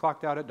and I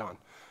clocked out at dawn.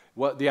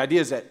 Well, the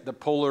idea is that the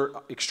polar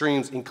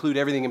extremes include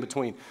everything in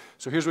between.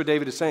 So here's what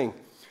David is saying.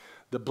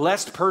 The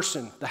blessed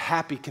person, the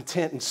happy,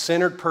 content, and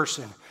centered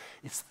person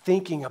is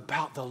thinking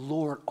about the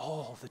Lord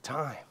all the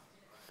time.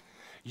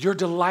 Your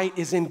delight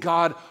is in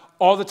God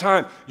all the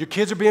time. Your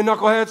kids are being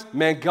knuckleheads.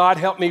 Man, God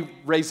help me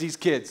raise these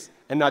kids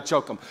and not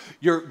choke them.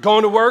 You're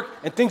going to work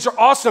and things are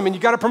awesome and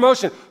you got a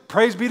promotion.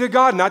 Praise be to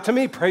God, not to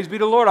me. Praise be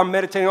to the Lord. I'm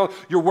meditating on.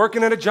 You're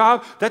working at a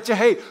job that you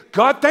hate.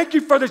 God, thank you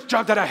for this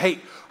job that I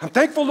hate. I'm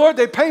thankful, Lord,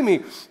 they pay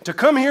me to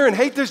come here and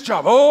hate this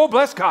job. Oh,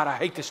 bless God, I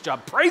hate this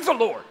job. Praise the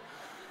Lord.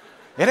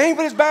 It ain't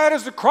as bad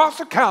as the cross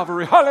of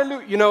Calvary.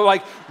 Hallelujah. You know,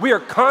 like we are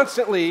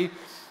constantly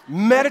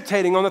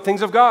meditating on the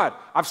things of God.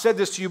 I've said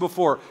this to you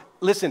before.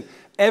 Listen,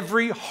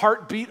 every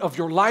heartbeat of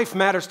your life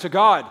matters to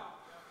God.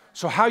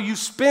 So how you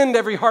spend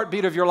every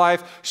heartbeat of your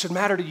life should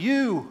matter to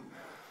you.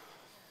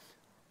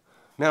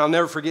 Now, I'll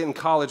never forget in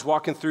college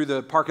walking through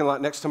the parking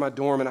lot next to my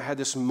dorm, and I had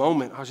this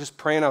moment. I was just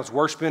praying. I was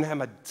worshiping. I had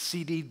my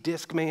CD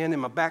disc, man, in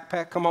my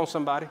backpack. Come on,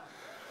 somebody.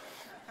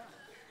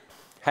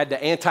 Had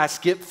the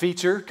anti-skip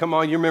feature. Come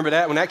on, you remember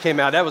that when that came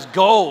out. That was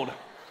gold.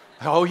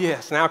 Oh,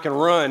 yes, now I can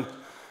run.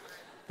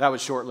 That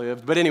was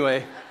short-lived. But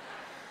anyway,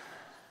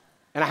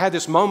 and I had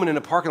this moment in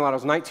the parking lot. I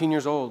was 19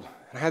 years old.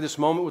 And I had this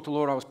moment with the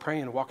Lord. I was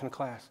praying and walking to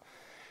class.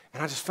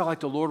 And I just felt like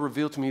the Lord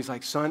revealed to me, he's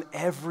like, son,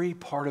 every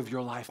part of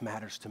your life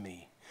matters to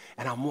me.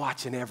 And I'm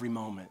watching every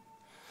moment.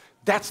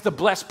 That's the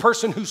blessed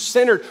person who's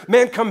centered.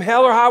 Man, come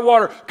hell or high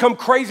water, come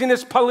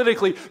craziness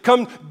politically,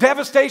 come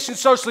devastation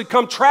socially,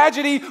 come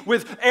tragedy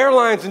with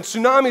airlines and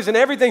tsunamis and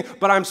everything,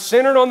 but I'm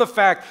centered on the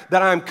fact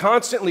that I'm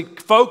constantly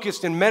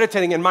focused and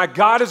meditating, and my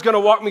God is going to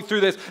walk me through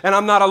this, and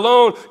I'm not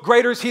alone.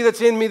 Greater is he that's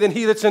in me than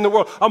he that's in the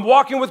world. I'm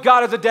walking with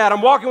God as a dad.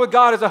 I'm walking with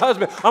God as a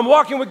husband. I'm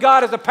walking with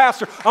God as a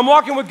pastor. I'm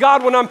walking with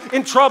God when I'm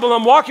in trouble.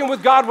 I'm walking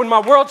with God when my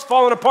world's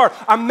falling apart.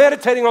 I'm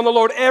meditating on the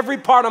Lord. Every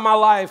part of my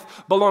life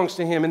belongs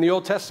to him. In the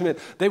Old Testament,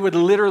 they would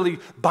literally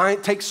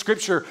take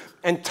scripture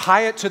and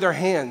tie it to their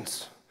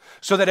hands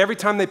so that every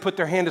time they put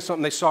their hand to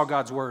something, they saw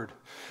God's word.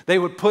 They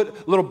would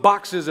put little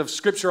boxes of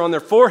scripture on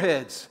their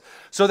foreheads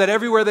so that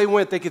everywhere they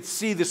went, they could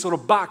see this little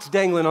box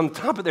dangling on the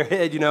top of their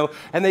head,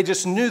 and they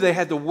just knew they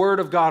had the word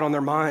of God on their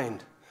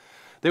mind.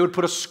 They would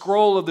put a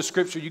scroll of the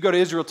scripture. You go to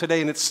Israel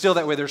today, and it's still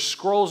that way. There's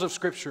scrolls of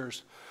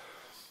scriptures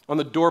on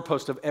the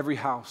doorpost of every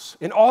house.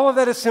 And all of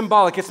that is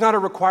symbolic. It's not a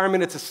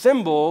requirement. It's a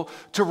symbol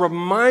to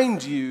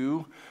remind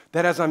you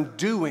that as I'm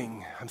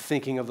doing, I'm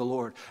thinking of the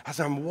Lord. As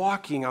I'm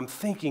walking, I'm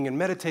thinking and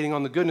meditating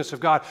on the goodness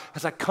of God.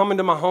 As I come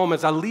into my home,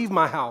 as I leave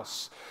my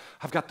house,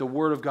 I've got the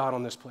word of God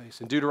on this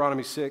place. In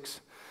Deuteronomy 6,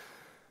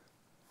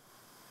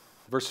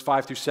 verse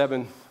 5 through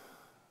 7,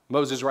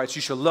 Moses writes,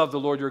 you shall love the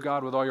Lord your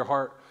God with all your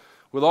heart,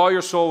 with all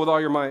your soul, with all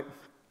your might.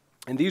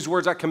 And these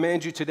words I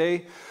command you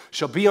today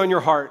shall be on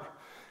your heart.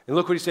 And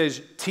look what he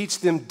says, teach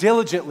them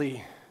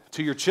diligently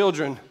to your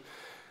children.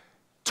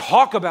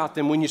 Talk about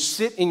them when you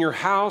sit in your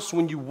house,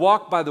 when you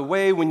walk by the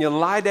way, when you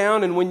lie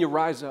down, and when you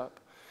rise up.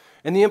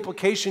 And the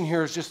implication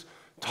here is just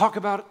talk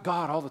about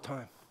God all the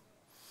time.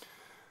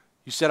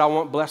 You said, I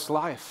want blessed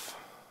life.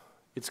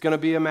 It's going to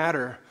be a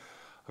matter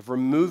of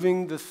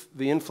removing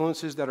the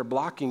influences that are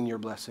blocking your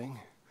blessing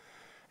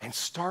and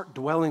start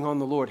dwelling on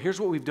the Lord. Here's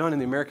what we've done in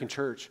the American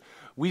church.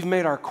 We've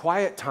made our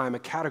quiet time a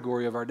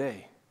category of our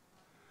day.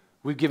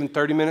 We've given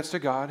 30 minutes to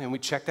God, and we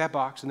check that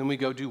box, and then we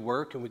go do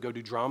work, and we go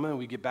do drama, and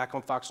we get back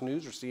on Fox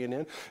News or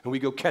CNN, and we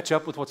go catch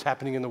up with what's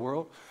happening in the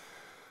world.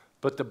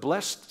 But the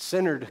blessed,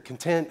 centered,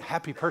 content,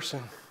 happy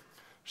person,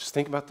 just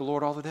think about the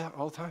Lord all the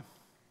time.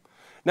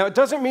 Now, it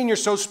doesn't mean you're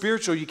so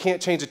spiritual you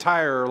can't change a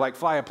tire or like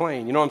fly a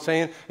plane. You know what I'm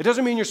saying? It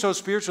doesn't mean you're so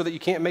spiritual that you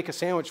can't make a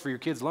sandwich for your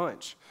kid's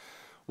lunch.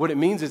 What it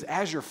means is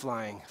as you're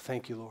flying,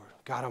 thank you, Lord.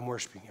 God, I'm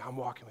worshiping you. I'm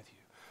walking with you.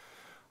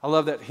 I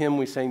love that hymn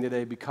we sang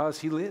today, Because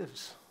He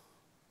Lives.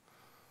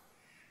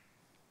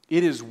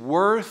 It is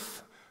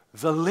worth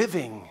the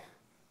living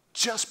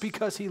just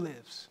because He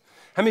lives.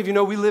 How many of you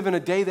know we live in a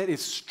day that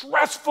is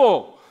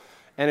stressful,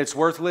 and it's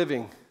worth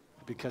living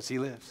because He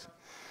lives?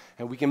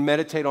 And we can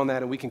meditate on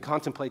that, and we can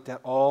contemplate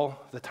that all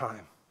the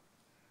time.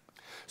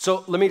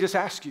 So let me just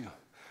ask you,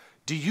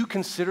 do you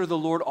consider the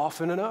Lord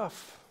often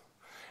enough?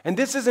 And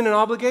this isn't an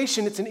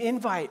obligation, it's an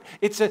invite.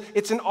 It's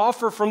an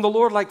offer from the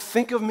Lord, like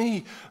think of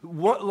me,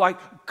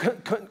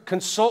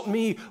 consult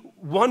me,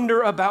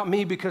 wonder about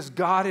me, because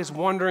God is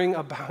wondering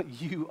about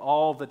you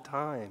all the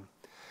time.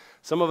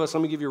 Some of us,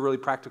 let me give you a really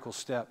practical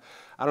step.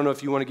 I don't know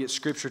if you want to get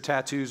scripture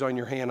tattoos on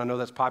your hand. I know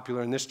that's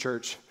popular in this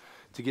church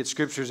to get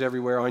scriptures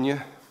everywhere on you.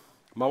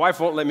 My wife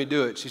won't let me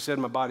do it. She said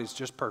my body's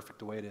just perfect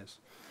the way it is.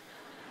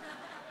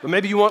 But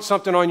maybe you want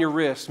something on your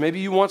wrist.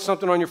 Maybe you want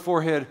something on your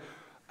forehead.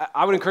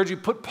 I would encourage you,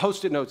 put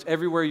Post-it notes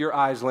everywhere your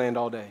eyes land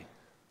all day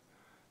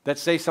that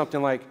say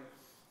something like,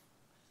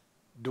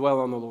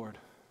 dwell on the Lord,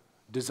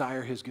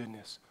 desire His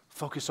goodness,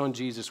 focus on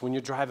Jesus. When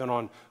you're driving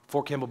on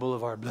Fort Campbell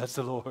Boulevard, bless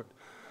the Lord.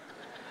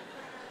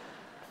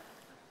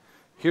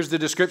 Here's the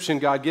description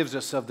God gives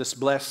us of this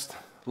blessed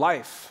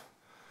life.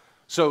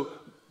 So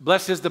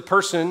blessed is the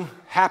person,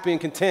 happy and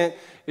content,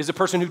 is the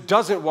person who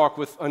doesn't walk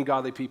with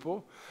ungodly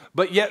people,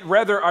 but yet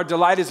rather our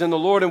delight is in the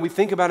Lord, and we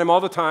think about Him all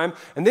the time.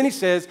 And then He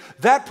says,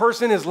 that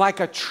person is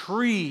like a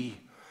tree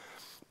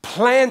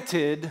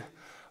planted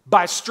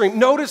by stream.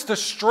 Notice the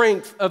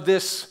strength of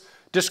this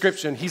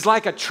description. He's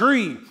like a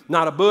tree,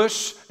 not a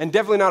bush, and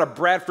definitely not a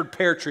Bradford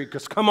pear tree,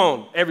 because come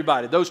on,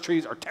 everybody, those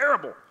trees are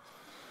terrible.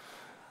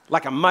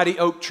 Like a mighty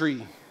oak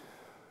tree,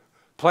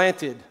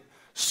 planted,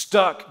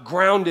 stuck,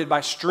 grounded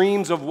by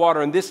streams of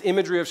water. And this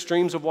imagery of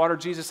streams of water,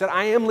 Jesus said,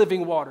 I am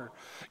living water.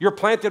 You're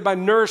planted by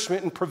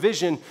nourishment and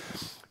provision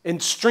in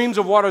streams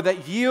of water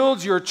that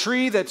yields. Your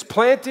tree that's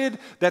planted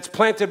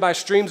by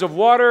streams of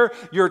water,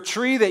 your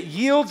tree that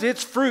yields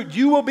its fruit.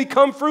 You will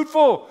become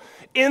fruitful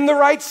in the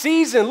right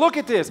season. Look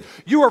at this.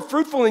 You are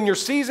fruitful in your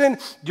season.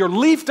 Your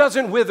leaf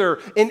doesn't wither.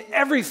 In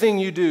everything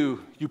you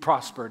do, you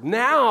prosper.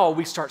 Now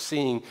we start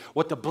seeing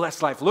what the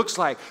blessed life looks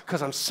like,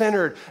 because I'm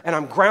centered and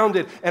I'm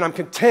grounded and I'm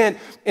content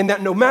in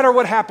that no matter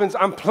what happens,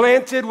 I'm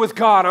planted with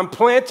God. I'm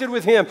planted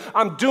with Him.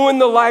 I'm doing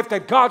the life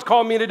that God's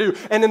called me to do.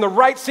 And in the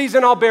right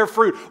season, I'll bear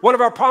fruit. One of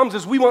our problems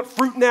is we want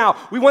fruit now.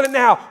 We want it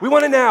now. We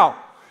want it now.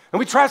 And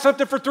we try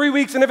something for 3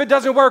 weeks, and if it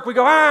doesn't work, we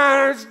go,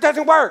 it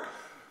doesn't work.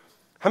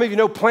 How many of you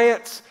know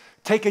plants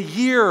take a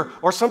year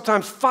or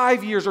sometimes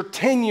 5 years or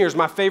 10 years?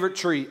 My favorite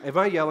tree. Am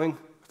I yelling?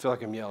 I feel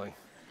like I'm yelling.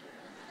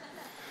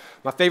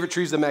 My favorite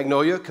tree is the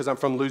magnolia because I'm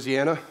from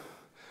Louisiana.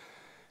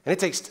 And it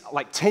takes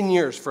like 10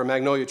 years for a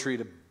magnolia tree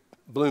to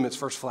bloom its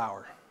first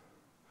flower.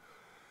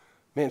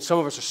 Man, some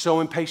of us are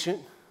so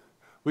impatient.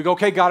 We go,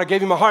 okay, God, I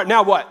gave you my heart.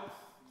 Now what?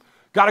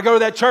 Got to go to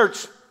that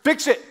church.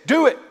 Fix it.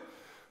 Do it.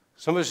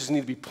 Some of us just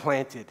need to be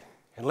planted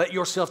and let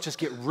yourself just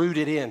get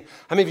rooted in.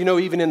 How many of you know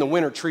even in the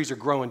winter, trees are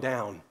growing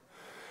down?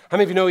 How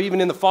many of you know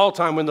even in the fall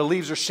time when the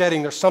leaves are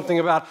shedding, there's something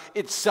about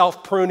it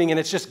self-pruning and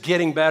it's just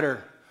getting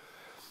better.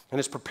 And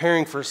it's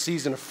preparing for a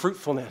season of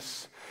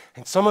fruitfulness.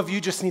 And some of you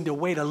just need to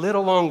wait a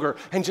little longer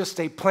and just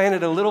stay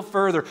planted a little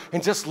further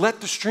and just let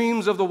the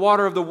streams of the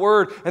water of the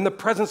Word and the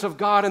presence of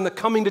God and the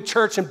coming to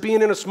church and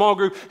being in a small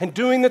group and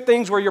doing the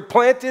things where you're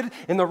planted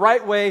in the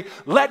right way,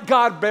 let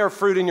God bear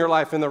fruit in your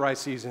life in the right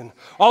season.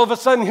 All of a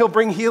sudden, He'll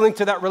bring healing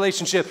to that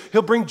relationship.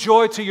 He'll bring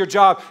joy to your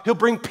job. He'll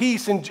bring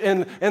peace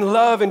and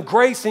love and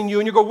grace in you.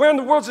 And you go, where in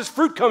the world is this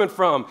fruit coming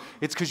from?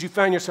 It's because you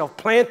found yourself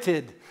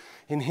planted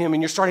in Him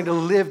and you're starting to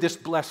live this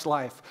blessed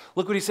life.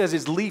 Look what He says,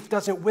 His leaf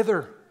doesn't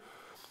wither.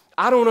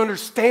 I don't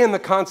understand the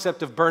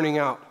concept of burning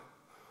out.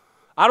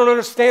 I don't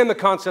understand the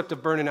concept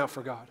of burning out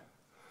for God.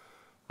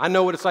 I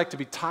know what it's like to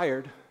be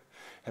tired,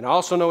 and I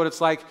also know what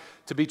it's like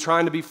to be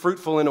trying to be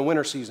fruitful in a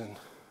winter season.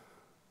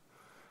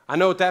 I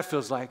know what that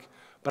feels like,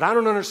 but I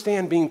don't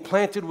understand being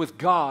planted with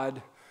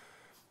God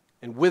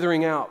and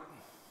withering out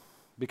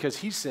because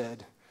He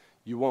said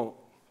you won't.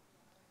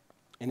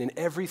 And in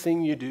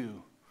everything you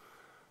do,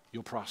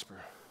 you'll prosper.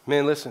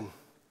 Man, listen,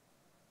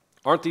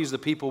 aren't these the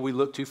people we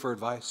look to for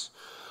advice?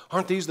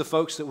 Aren't these the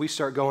folks that we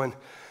start going,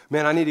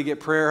 man, I need to get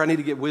prayer, I need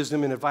to get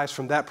wisdom and advice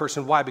from that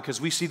person. Why?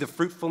 Because we see the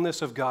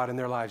fruitfulness of God in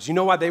their lives. You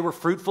know why they were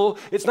fruitful?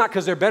 It's not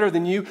because they're better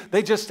than you.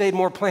 They just stayed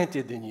more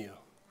planted than you.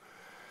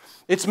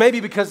 It's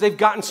maybe because they've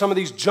gotten some of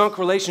these junk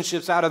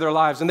relationships out of their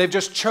lives and they've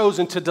just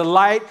chosen to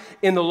delight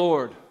in the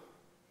Lord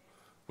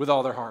with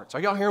all their hearts. Are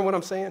y'all hearing what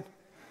I'm saying?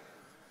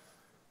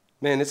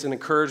 Man, it's an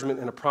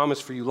encouragement and a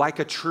promise for you. Like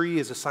a tree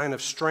is a sign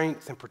of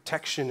strength and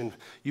protection, and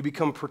you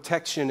become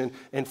protection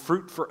and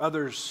fruit for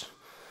others.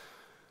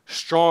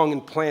 Strong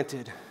and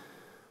planted.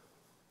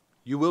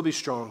 You will be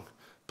strong,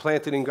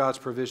 planted in God's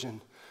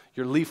provision.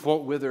 Your leaf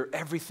won't wither.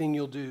 Everything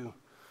you'll do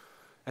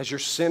as you're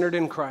centered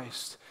in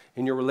Christ,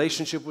 in your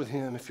relationship with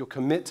Him, if you'll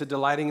commit to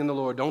delighting in the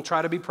Lord, don't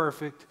try to be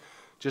perfect.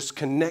 Just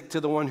connect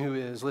to the one who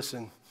is.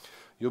 Listen,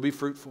 you'll be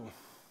fruitful.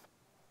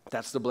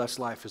 That's the blessed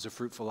life, is a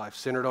fruitful life,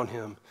 centered on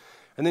Him.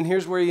 And then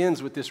here's where he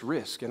ends with this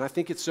risk. And I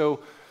think it's so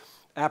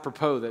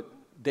apropos that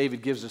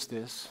David gives us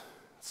this.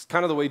 It's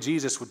kind of the way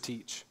Jesus would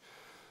teach.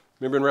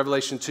 Remember in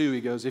Revelation 2, he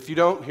goes, if you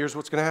don't, here's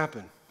what's going to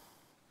happen.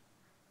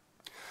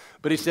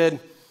 But he said,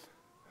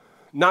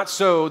 not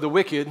so, the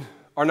wicked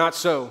are not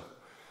so,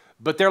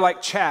 but they're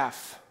like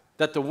chaff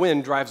that the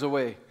wind drives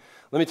away.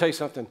 Let me tell you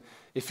something.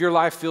 If your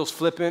life feels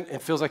flippant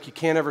and feels like you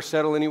can't ever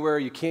settle anywhere,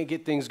 you can't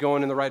get things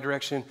going in the right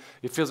direction,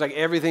 it feels like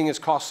everything is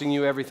costing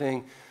you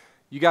everything,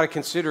 you got to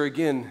consider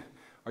again,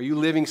 are you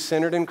living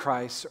centered in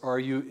Christ or are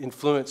you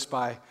influenced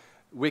by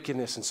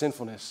wickedness and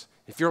sinfulness?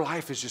 If your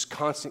life is just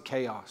constant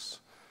chaos,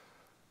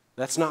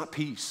 that's not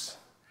peace.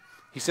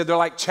 He said they're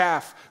like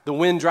chaff, the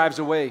wind drives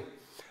away.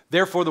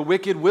 Therefore, the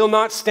wicked will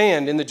not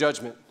stand in the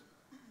judgment.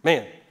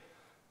 Man,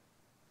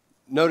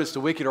 notice the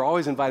wicked are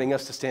always inviting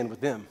us to stand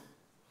with them,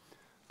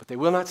 but they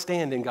will not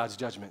stand in God's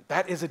judgment.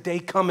 That is a day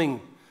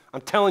coming.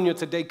 I'm telling you,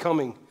 it's a day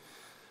coming.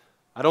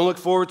 I don't look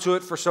forward to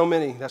it for so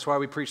many. That's why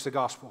we preach the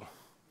gospel.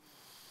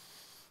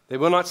 They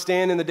will not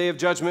stand in the day of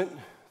judgment.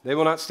 They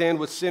will not stand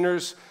with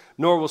sinners,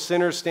 nor will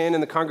sinners stand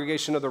in the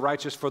congregation of the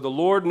righteous. For the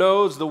Lord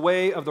knows the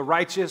way of the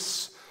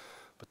righteous,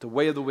 but the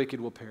way of the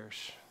wicked will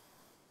perish.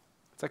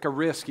 It's like a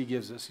risk he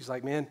gives us. He's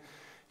like, man,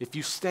 if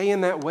you stay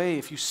in that way,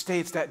 if you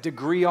stay, it's that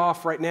degree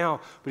off right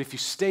now, but if you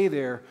stay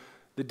there,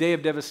 the day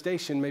of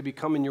devastation may be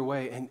coming your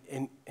way,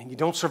 and you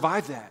don't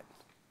survive that.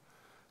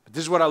 But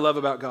this is what I love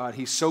about God.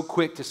 He's so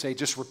quick to say,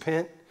 just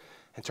repent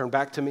and turn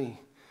back to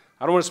me.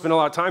 I don't want to spend a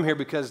lot of time here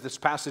because this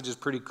passage is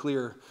pretty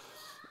clear.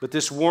 But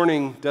this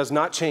warning does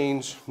not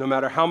change no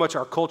matter how much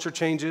our culture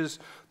changes,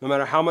 no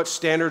matter how much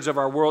standards of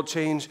our world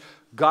change.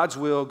 God's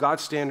will,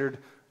 God's standard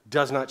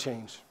does not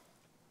change.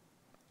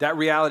 That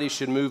reality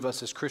should move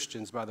us as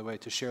Christians, by the way,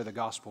 to share the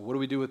gospel. What do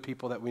we do with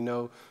people that we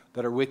know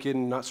that are wicked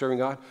and not serving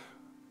God?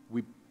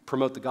 We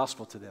promote the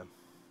gospel to them.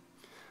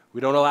 We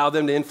don't allow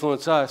them to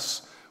influence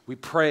us. We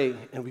pray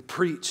and we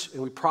preach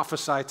and we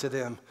prophesy to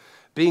them.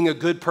 Being a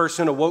good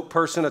person, a woke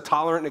person, a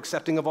tolerant and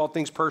accepting of all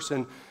things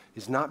person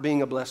is not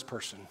being a blessed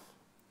person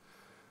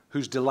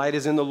whose delight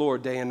is in the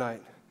Lord day and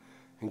night.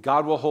 And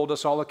God will hold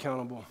us all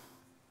accountable.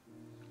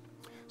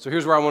 So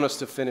here's where I want us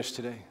to finish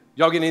today.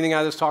 Y'all get anything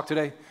out of this talk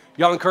today?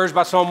 Y'all encouraged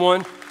by Psalm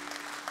 1?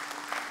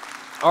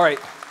 All right.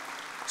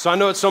 So I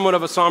know it's somewhat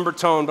of a somber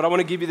tone, but I want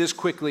to give you this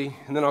quickly,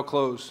 and then I'll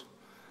close.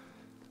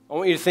 I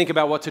want you to think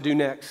about what to do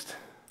next.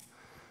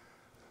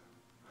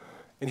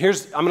 And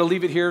I'm going to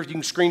leave it here. You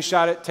can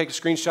screenshot it, take a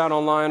screenshot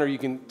online, or you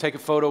can take a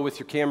photo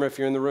with your camera if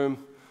you're in the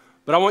room.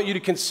 But I want you to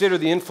consider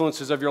the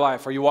influences of your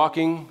life. Are you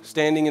walking,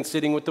 standing, and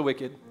sitting with the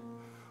wicked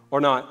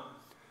or not?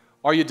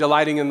 Are you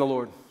delighting in the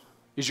Lord?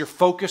 Is your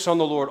focus on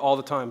the Lord all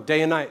the time,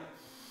 day and night?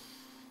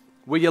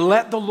 Will you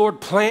let the Lord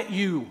plant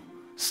you?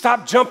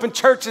 Stop jumping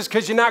churches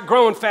because you're not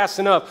growing fast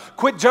enough.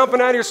 Quit jumping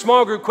out of your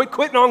small group. Quit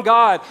quitting on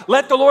God.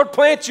 Let the Lord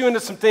plant you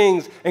into some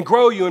things and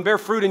grow you and bear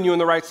fruit in you in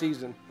the right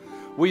season.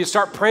 Will you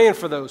start praying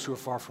for those who are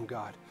far from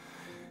God?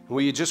 And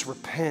will you just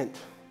repent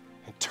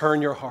and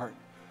turn your heart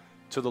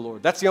to the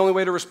Lord? That's the only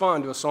way to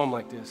respond to a psalm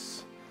like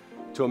this,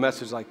 to a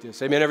message like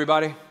this. Amen,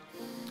 everybody?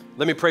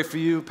 Let me pray for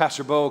you.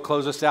 Pastor Bo will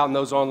close us out and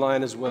those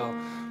online as well.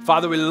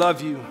 Father, we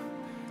love you.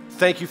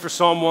 Thank you for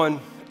Psalm 1.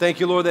 Thank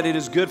you, Lord, that it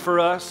is good for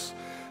us.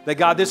 That,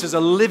 God, this is a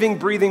living,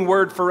 breathing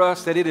word for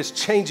us, that it is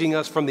changing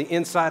us from the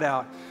inside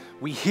out.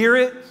 We hear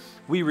it,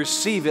 we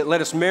receive it.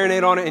 Let us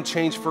marinate on it and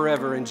change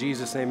forever in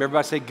Jesus' name.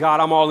 Everybody say, God,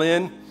 I'm all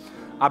in.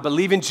 I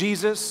believe in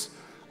Jesus.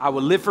 I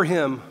will live for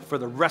him for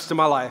the rest of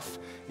my life.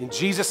 In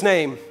Jesus'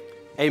 name,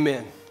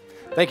 amen.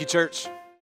 Thank you, church.